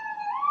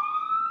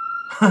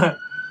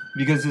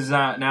because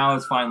now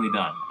it's finally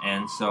done.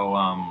 And so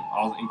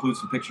I'll include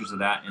some pictures of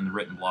that in the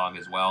written blog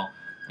as well.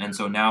 And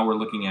so now we're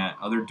looking at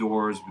other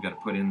doors. We've got to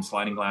put in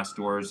sliding glass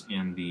doors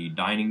in the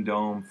dining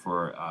dome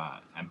for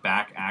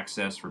back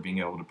access, for being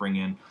able to bring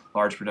in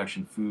large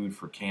production food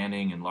for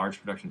canning and large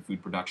production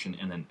food production,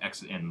 and then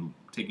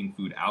taking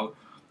food out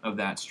of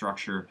that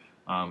structure.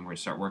 We're going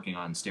to start working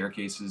on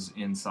staircases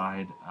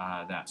inside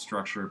that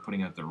structure,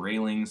 putting up the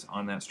railings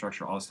on that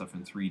structure, all this stuff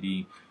in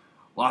 3D.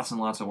 Lots and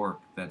lots of work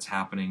that's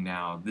happening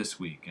now this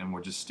week, and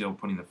we're just still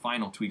putting the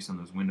final tweaks on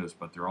those windows,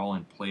 but they're all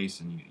in place,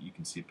 and you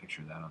can see a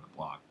picture of that on the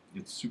blog.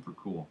 It's super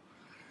cool.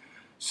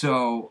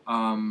 So,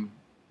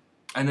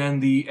 and then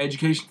the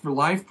Education for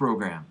Life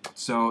program.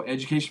 So,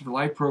 Education for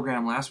Life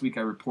program, last week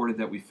I reported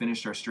that we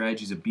finished our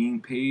Strategies of Being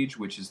page,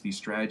 which is the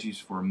strategies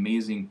for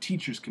amazing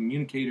teachers,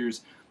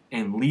 communicators,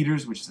 and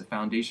leaders, which is the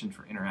foundation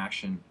for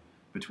interaction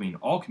between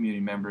all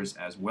community members,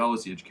 as well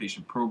as the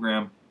education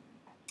program,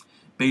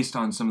 based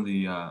on some of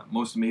the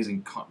most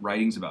amazing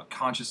writings about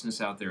consciousness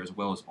out there, as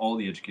well as all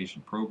the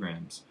education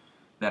programs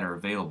that are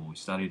available. We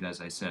studied, as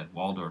I said,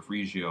 Waldorf,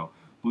 Reggio,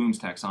 Bloom's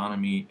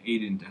taxonomy,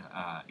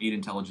 eight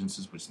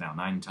intelligences, which is now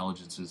 9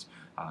 intelligences,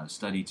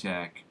 Study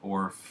Tech,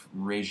 Orff,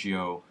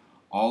 Reggio.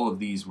 All of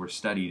these were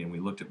studied, and we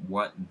looked at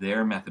what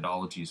their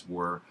methodologies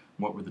were,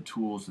 what were the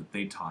tools that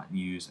they taught and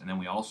used, and then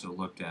we also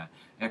looked at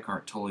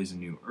Eckhart Tolle's A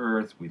New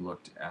Earth. We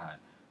looked at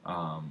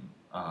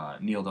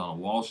Neil Donald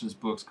Walsh's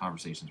books,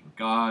 Conversations with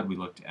God. We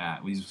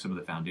used some of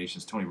the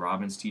foundations, Tony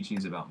Robbins'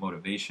 teachings about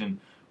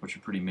motivation, which are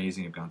pretty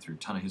amazing. I've gone through a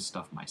ton of his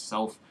stuff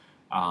myself.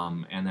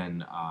 And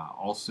then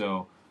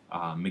also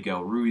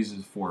Miguel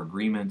Ruiz's 4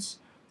 Agreements.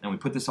 And we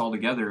put this all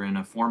together in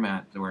a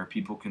format where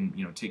people can,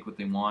 take what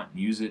they want and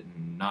use it,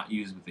 and not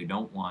use what they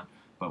don't want.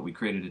 But we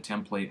created a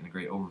template and a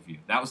great overview.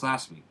 That was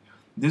last week.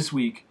 This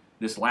week,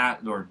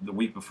 or the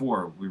week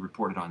before, we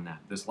reported on that.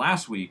 This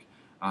last week,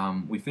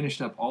 we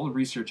finished up all the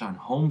research on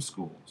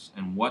homeschools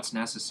and what's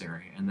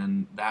necessary, and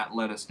then that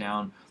led us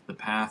down the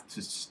path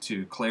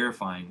to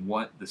clarifying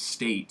what the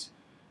state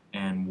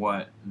and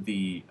what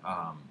the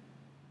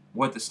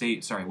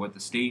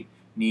state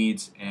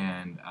needs,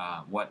 and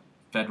what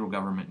federal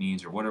government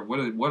needs, or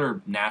what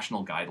are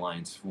national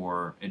guidelines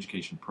for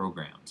education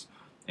programs.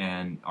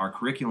 And our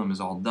curriculum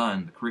is all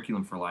done. The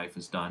curriculum for life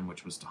is done,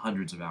 which was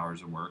hundreds of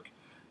hours of work.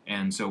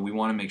 And so we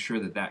want to make sure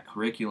that that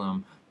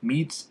curriculum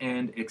meets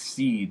and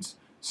exceeds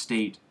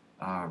state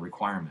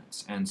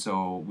requirements. And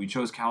so we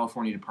chose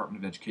California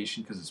Department of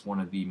Education because it's one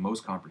of the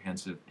most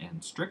comprehensive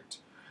and strict.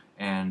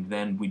 And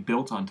then we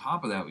built on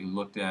top of that, we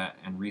looked at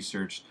and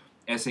researched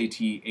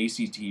SAT,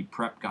 ACT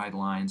prep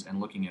guidelines and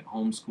looking at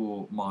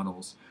homeschool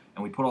models.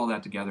 And we put all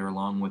that together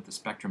along with the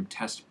Spectrum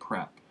Test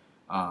Prep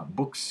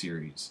book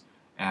series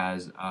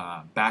as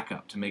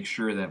backup to make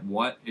sure that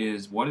what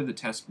is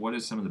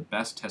some of the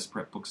best test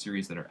prep book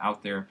series that are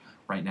out there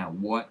right now.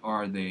 What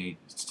are they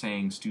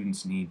saying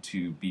students need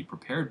to be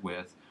prepared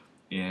with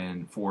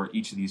for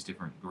each of these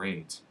different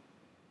grades?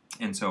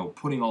 And so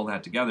putting all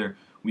that together,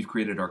 we've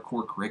created our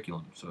core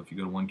curriculum. So if you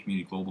go to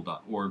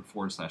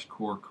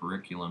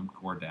onecommunityglobal.org/core-curriculum,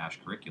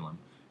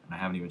 and I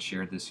haven't even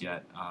shared this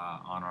yet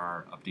on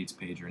our updates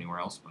page or anywhere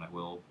else, but I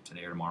will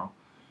today or tomorrow,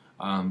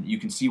 you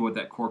can see what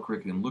that core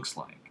curriculum looks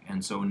like.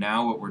 And so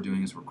now what we're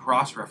doing is we're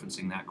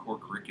cross-referencing that core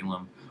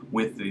curriculum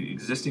with the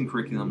existing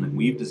curriculum that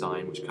we've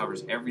designed, which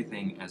covers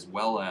everything, as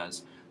well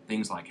as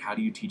things like how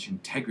do you teach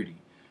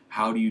integrity,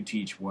 how do you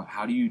teach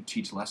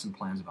lesson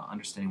plans about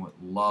understanding what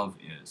love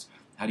is,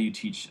 how do you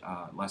teach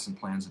lesson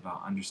plans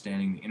about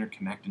understanding the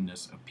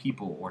interconnectedness of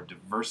people or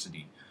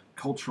diversity,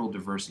 cultural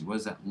diversity, what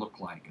does that look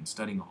like, and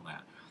studying all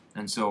that.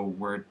 And so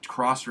we're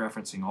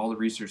cross-referencing all the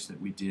research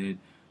that we did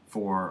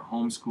for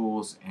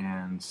homeschools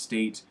and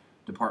state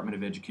Department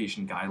of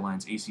Education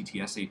guidelines, ACT,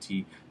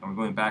 SAT, and we're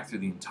going back through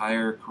the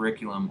entire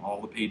curriculum, all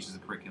the pages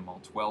of curriculum,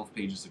 all 12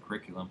 pages of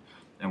curriculum,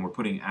 and we're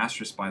putting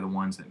asterisks by the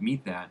ones that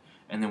meet that,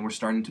 and then we're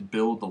starting to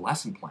build the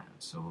lesson plans,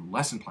 so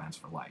lesson plans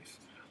for life.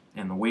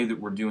 And the way that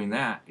we're doing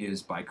that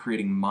is by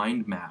creating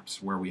mind maps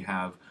where we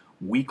have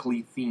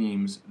weekly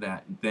themes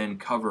that then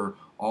cover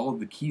all of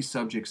the key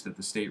subjects that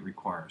the state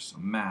requires, so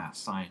math,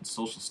 science,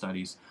 social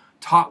studies,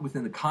 taught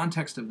within the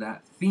context of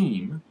that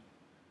theme,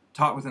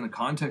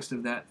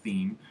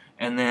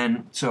 and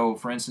then, so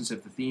for instance,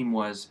 if the theme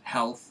was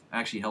health,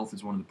 actually health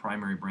is one of the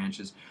primary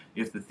branches.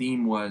 If the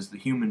theme was the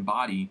human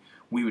body,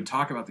 we would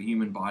talk about the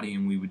human body,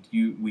 and we would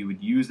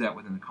use that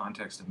within the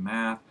context of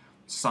math,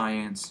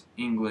 science,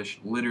 English,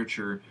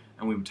 literature,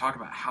 and we would talk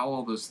about how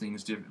all those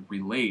things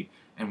relate,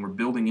 and we're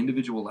building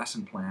individual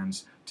lesson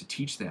plans to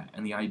teach that.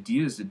 And the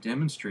idea is to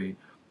demonstrate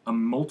a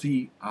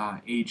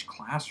multi-age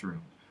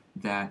classroom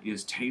that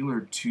is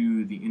tailored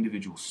to the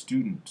individual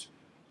student,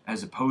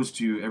 as opposed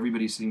to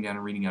everybody sitting down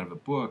and reading out of a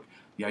book.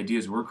 The idea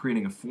is we're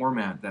creating a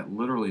format that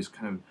literally is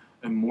kind of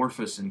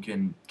amorphous and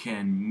can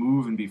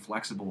move and be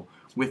flexible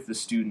with the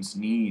student's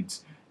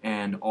needs,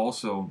 and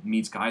also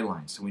meets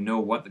guidelines. So we know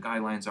what the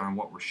guidelines are and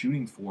what we're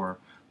shooting for,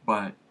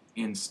 but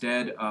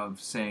instead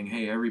of saying,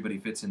 hey, everybody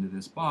fits into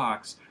this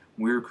box,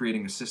 we're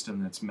creating a system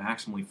that's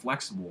maximally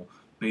flexible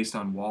based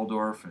on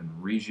Waldorf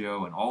and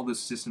Reggio and all the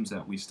systems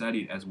that we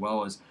studied, as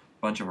well as a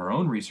bunch of our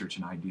own research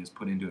and ideas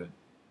put into it.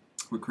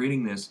 We're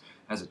creating this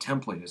as a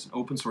template, as an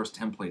open source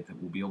template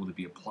that will be able to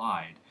be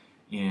applied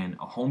in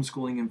a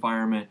homeschooling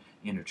environment,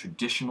 in a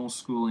traditional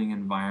schooling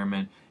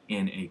environment,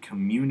 in a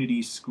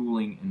community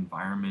schooling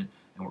environment,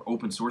 and we're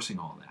open sourcing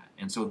all that.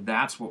 And so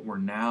that's what we're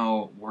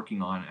now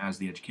working on as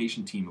the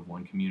education team of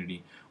One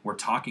Community. We're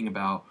talking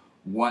about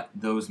what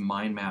those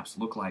mind maps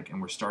look like,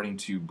 and we're starting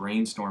to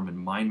brainstorm and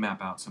mind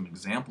map out some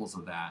examples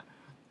of that,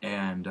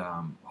 and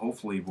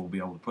hopefully we'll be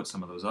able to put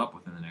some of those up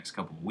within the next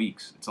couple of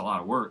weeks. It's a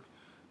lot of work,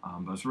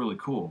 but it's really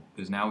cool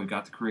because now we've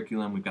got the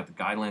curriculum, we've got the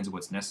guidelines of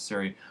what's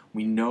necessary,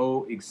 we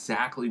know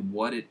exactly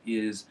what it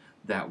is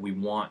that we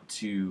want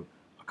to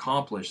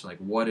accomplish, like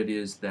what it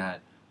is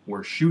that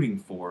we're shooting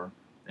for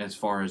as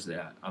far as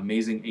the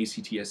amazing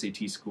ACT,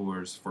 SAT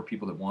scores for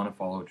people that want to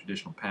follow a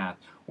traditional path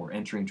or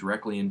entering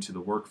directly into the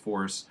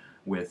workforce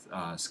with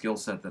a skill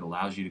set that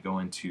allows you to go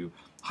into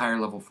higher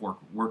level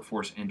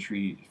workforce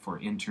entry for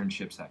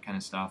internships, that kind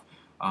of stuff,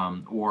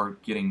 or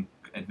getting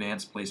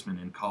advanced placement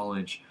in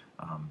college,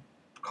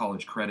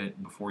 college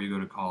credit before you go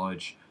to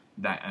college,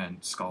 and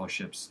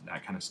scholarships,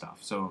 that kind of stuff.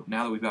 So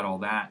now that we've got all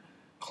that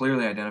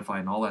clearly identified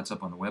and all that's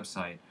up on the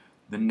website,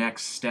 the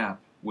next step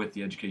with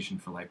the Education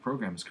for Life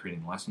program is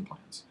creating lesson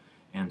plans.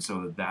 And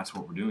so that's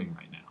what we're doing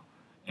right now.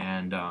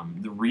 And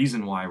the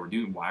reason why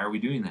are we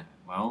doing that?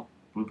 Well,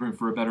 Blueprint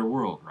for a Better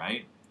World,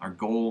 right? Our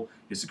goal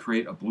is to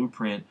create a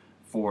blueprint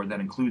that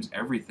includes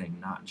everything,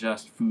 not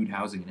just food,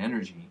 housing, and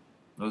energy.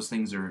 Those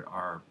things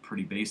are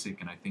pretty basic,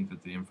 and I think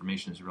that the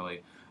information is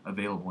really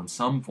available in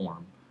some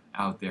form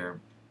out there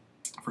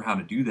for how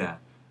to do that.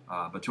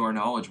 But to our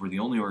knowledge, we're the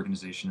only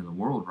organization in the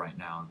world right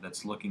now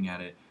that's looking at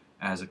it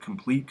as a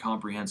complete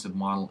comprehensive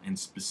model and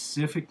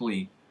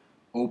specifically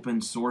open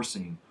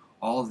sourcing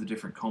all of the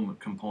different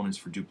components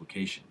for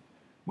duplication,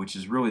 which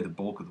is really the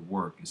bulk of the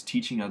work, is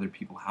teaching other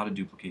people how to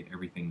duplicate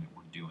everything that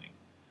we're doing.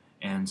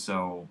 And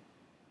so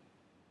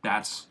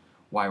that's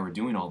why we're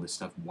doing all this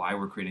stuff, why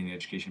we're creating the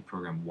education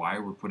program, why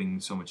we're putting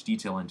so much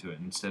detail into it,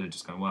 instead of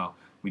just going, well,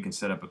 we can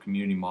set up a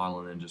community model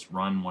and then just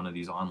run one of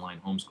these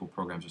online homeschool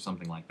programs or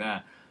something like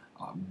that.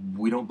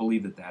 We don't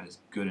believe that that is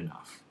good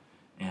enough.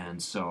 And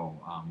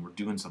so we're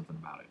doing something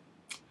about it.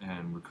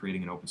 And we're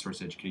creating an open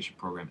source education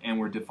program, and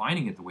we're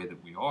defining it the way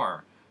that we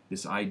are.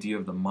 This idea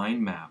of the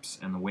mind maps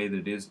and the way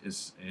that it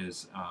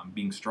is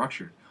being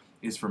structured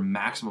is for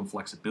maximum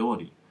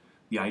flexibility.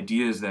 The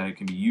idea is that it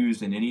can be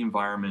used in any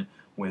environment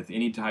with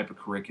any type of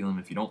curriculum.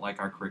 If you don't like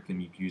our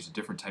curriculum, you can use a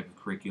different type of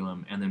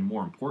curriculum. And then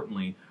more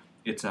importantly,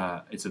 it's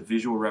a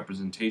visual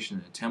representation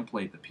and a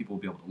template that people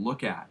will be able to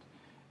look at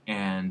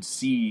and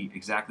see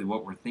exactly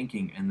what we're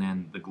thinking, and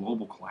then the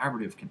global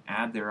collaborative can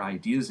add their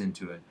ideas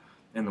into it,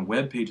 and the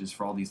web pages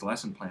for all these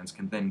lesson plans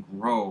can then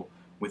grow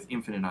with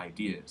infinite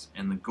ideas.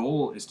 And the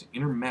goal is to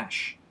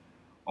intermesh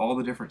all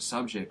the different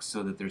subjects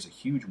so that there's a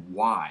huge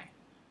why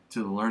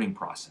to the learning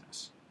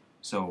process.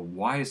 So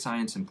why is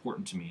science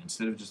important to me?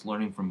 Instead of just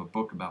learning from a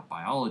book about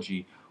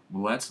biology,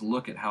 let's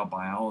look at how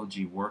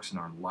biology works in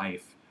our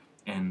life,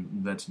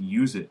 and let's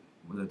use it.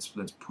 Let's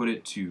put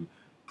it to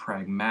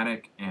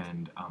pragmatic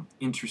and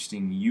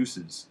interesting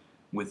uses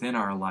within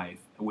our life,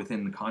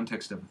 within the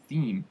context of a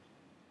theme,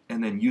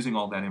 and then using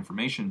all that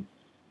information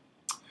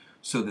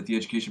so that the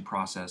education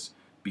process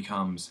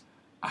becomes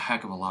a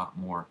heck of a lot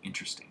more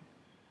interesting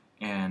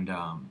and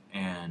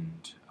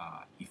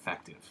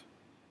effective.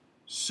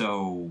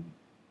 So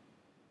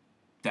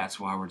that's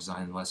why we're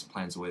designing the lesson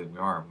plans the way that we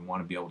are. We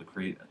want to be able to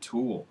create a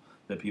tool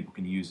that people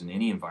can use in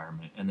any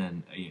environment, and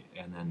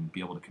then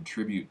be able to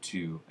contribute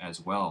to as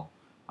well.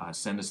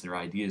 Send us their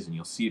ideas, and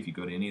you'll see if you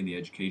go to any of the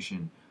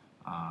education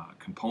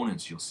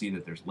components, you'll see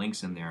that there's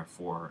links in there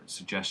for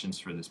suggestions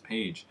for this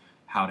page,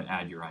 how to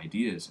add your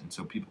ideas, and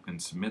so people can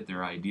submit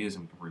their ideas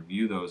and we can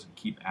review those and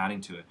keep adding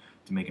to it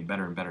to make it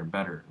better and better and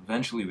better.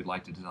 Eventually we'd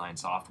like to design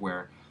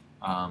software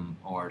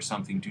or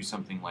do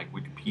something like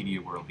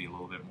Wikipedia, where it'll be a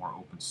little bit more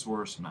open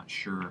source. I'm not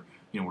sure,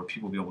 where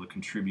people will be able to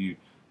contribute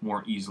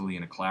more easily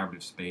in a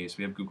collaborative space.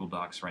 We have Google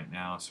Docs right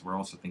now, so we're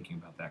also thinking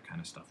about that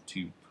kind of stuff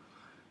too.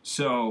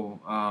 So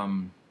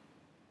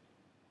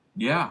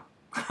yeah,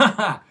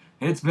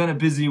 it's been a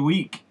busy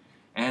week.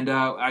 And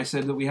I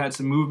said that we had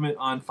some movement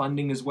on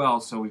funding as well,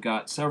 so we've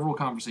got several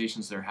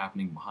conversations that are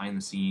happening behind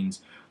the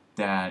scenes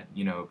that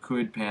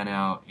could pan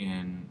out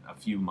in a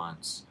few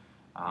months.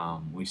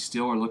 We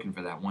still are looking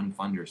for that one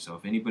funder, so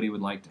if anybody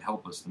would like to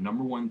help us, the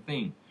number one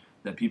thing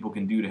that people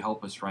can do to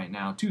help us right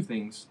now, two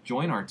things: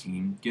 join our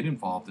team, get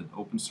involved in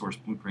open source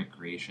blueprint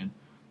creation,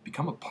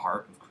 become a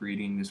part of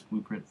creating this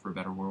blueprint for a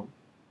better world,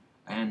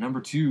 and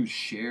number two,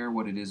 share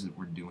what it is that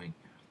we're doing.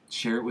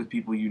 Share it with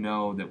people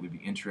that would be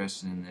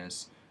interested in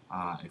this.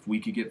 If we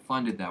could get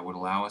funded, that would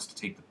allow us to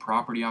take the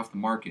property off the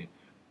market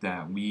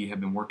that we have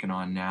been working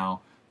on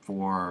now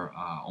for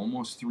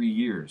almost 3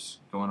 years,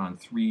 going on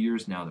 3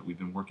 years now that we've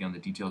been working on the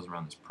details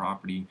around this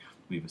property.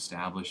 We've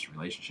established a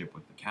relationship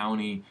with the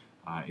county.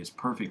 It's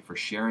perfect for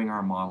sharing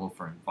our model,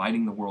 for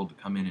inviting the world to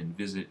come in and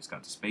visit. It's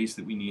got the space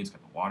that we need, it's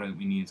got the water that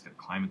we need, it's got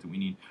the climate that we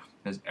need.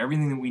 It has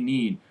everything that we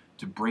need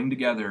to bring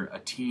together a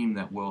team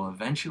that will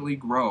eventually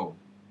grow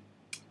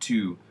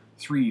to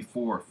 300,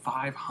 400,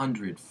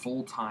 500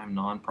 full-time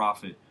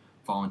nonprofit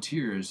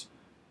volunteers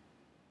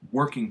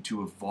working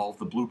to evolve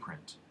the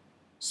blueprint.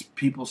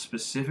 People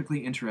specifically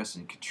interested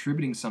in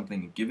contributing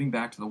something and giving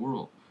back to the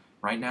world.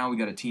 Right now we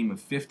got a team of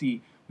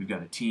 50. We've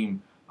got a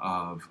team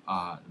of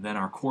then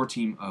our core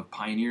team of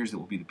pioneers that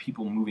will be the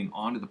people moving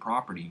onto the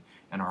property,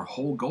 and our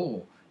whole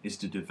goal is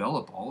to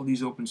develop all of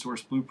these open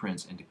source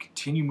blueprints and to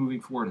continue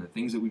moving forward in the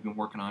things that we've been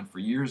working on for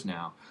years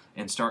now,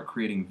 and start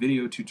creating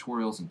video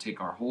tutorials and take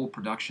our whole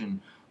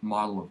production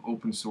model of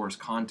open source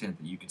content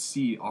that you can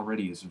see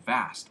already is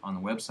vast on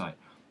the website,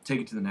 take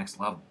it to the next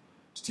level.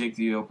 To take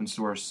the open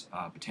source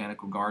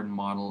botanical garden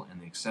model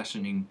and the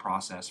accessioning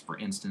process, for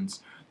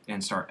instance,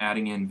 and start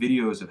adding in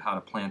videos of how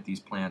to plant these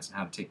plants and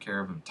how to take care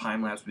of them,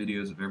 time-lapse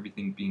videos of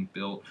everything being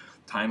built,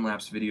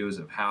 time-lapse videos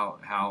of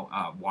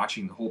how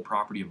watching the whole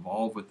property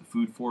evolve with the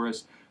food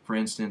forest, for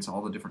instance,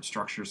 all the different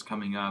structures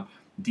coming up,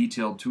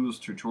 detailed tools,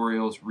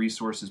 tutorials,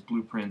 resources,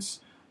 blueprints,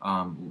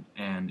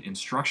 and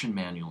instruction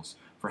manuals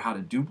for how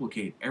to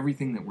duplicate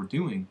everything that we're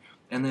doing,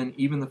 and then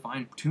even the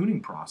fine-tuning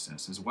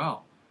process as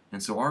well.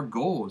 And so our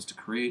goal is to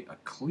create a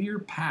clear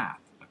path,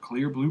 a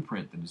clear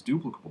blueprint that is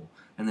duplicable,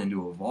 and then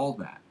to evolve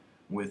that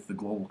with the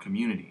global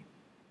community.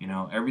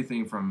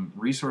 Everything from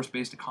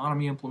resource-based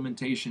economy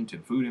implementation to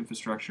food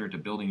infrastructure to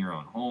building your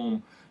own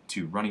home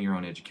to running your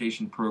own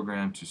education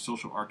program to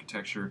social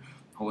architecture,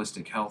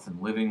 holistic health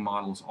and living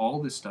models,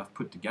 all this stuff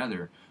put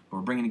together. But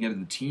we're bringing together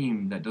the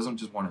team that doesn't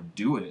just want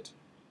to do it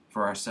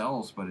for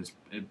ourselves, but is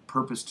a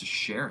purpose to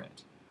share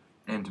it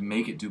and to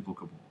make it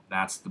duplicable.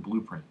 That's the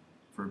blueprint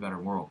for a better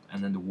world,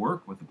 and then to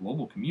work with the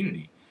global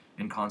community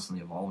and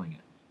constantly evolving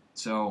it.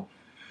 So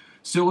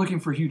Still looking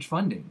for huge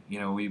funding.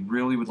 We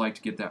really would like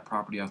to get that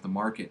property off the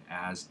market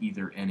as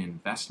either an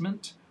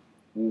investment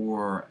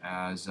or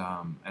as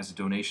a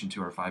donation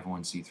to our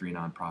 501c3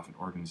 nonprofit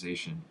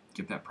organization.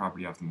 Get that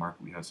property off the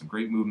market. We have some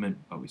great movement,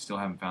 but we still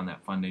haven't found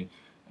that funding,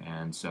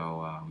 and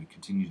so we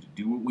continue to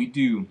do what we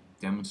do,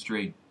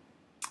 demonstrate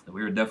that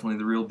we are definitely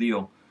the real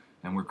deal,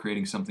 and we're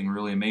creating something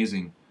really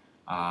amazing,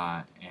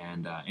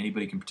 and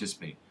anybody can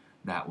participate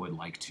that would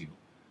like to.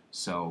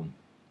 So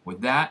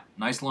with that,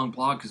 nice long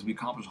blog because we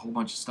accomplished a whole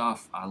bunch of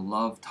stuff. I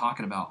love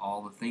talking about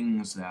all the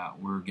things that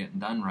we're getting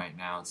done right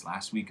now. This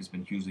last week has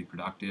been hugely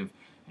productive,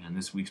 and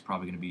this week's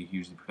probably going to be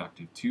hugely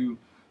productive too.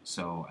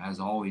 So as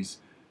always,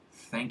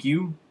 thank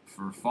you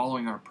for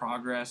following our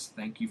progress.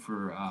 Thank you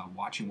for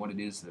watching what it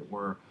is that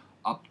we're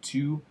up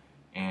to,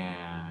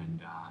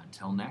 and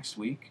until next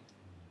week,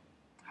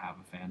 have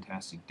a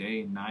fantastic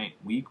day, night,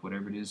 week,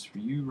 whatever it is for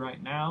you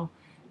right now.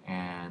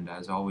 And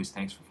as always,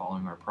 thanks for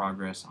following our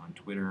progress on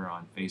Twitter,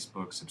 on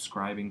Facebook,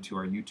 subscribing to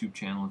our YouTube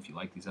channel if you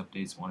like these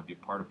updates, want to be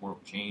a part of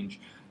world change,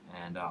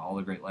 and all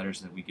the great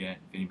letters that we get.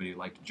 If anybody would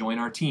like to join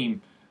our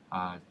team,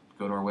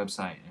 go to our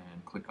website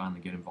and click on the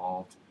Get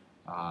Involved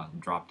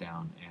drop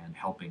down and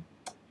helping.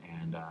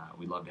 And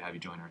we'd love to have you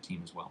join our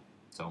team as well.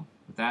 So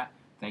with that,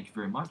 thank you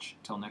very much.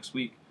 Until next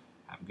week,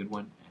 have a good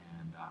one,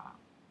 and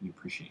we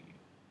appreciate you.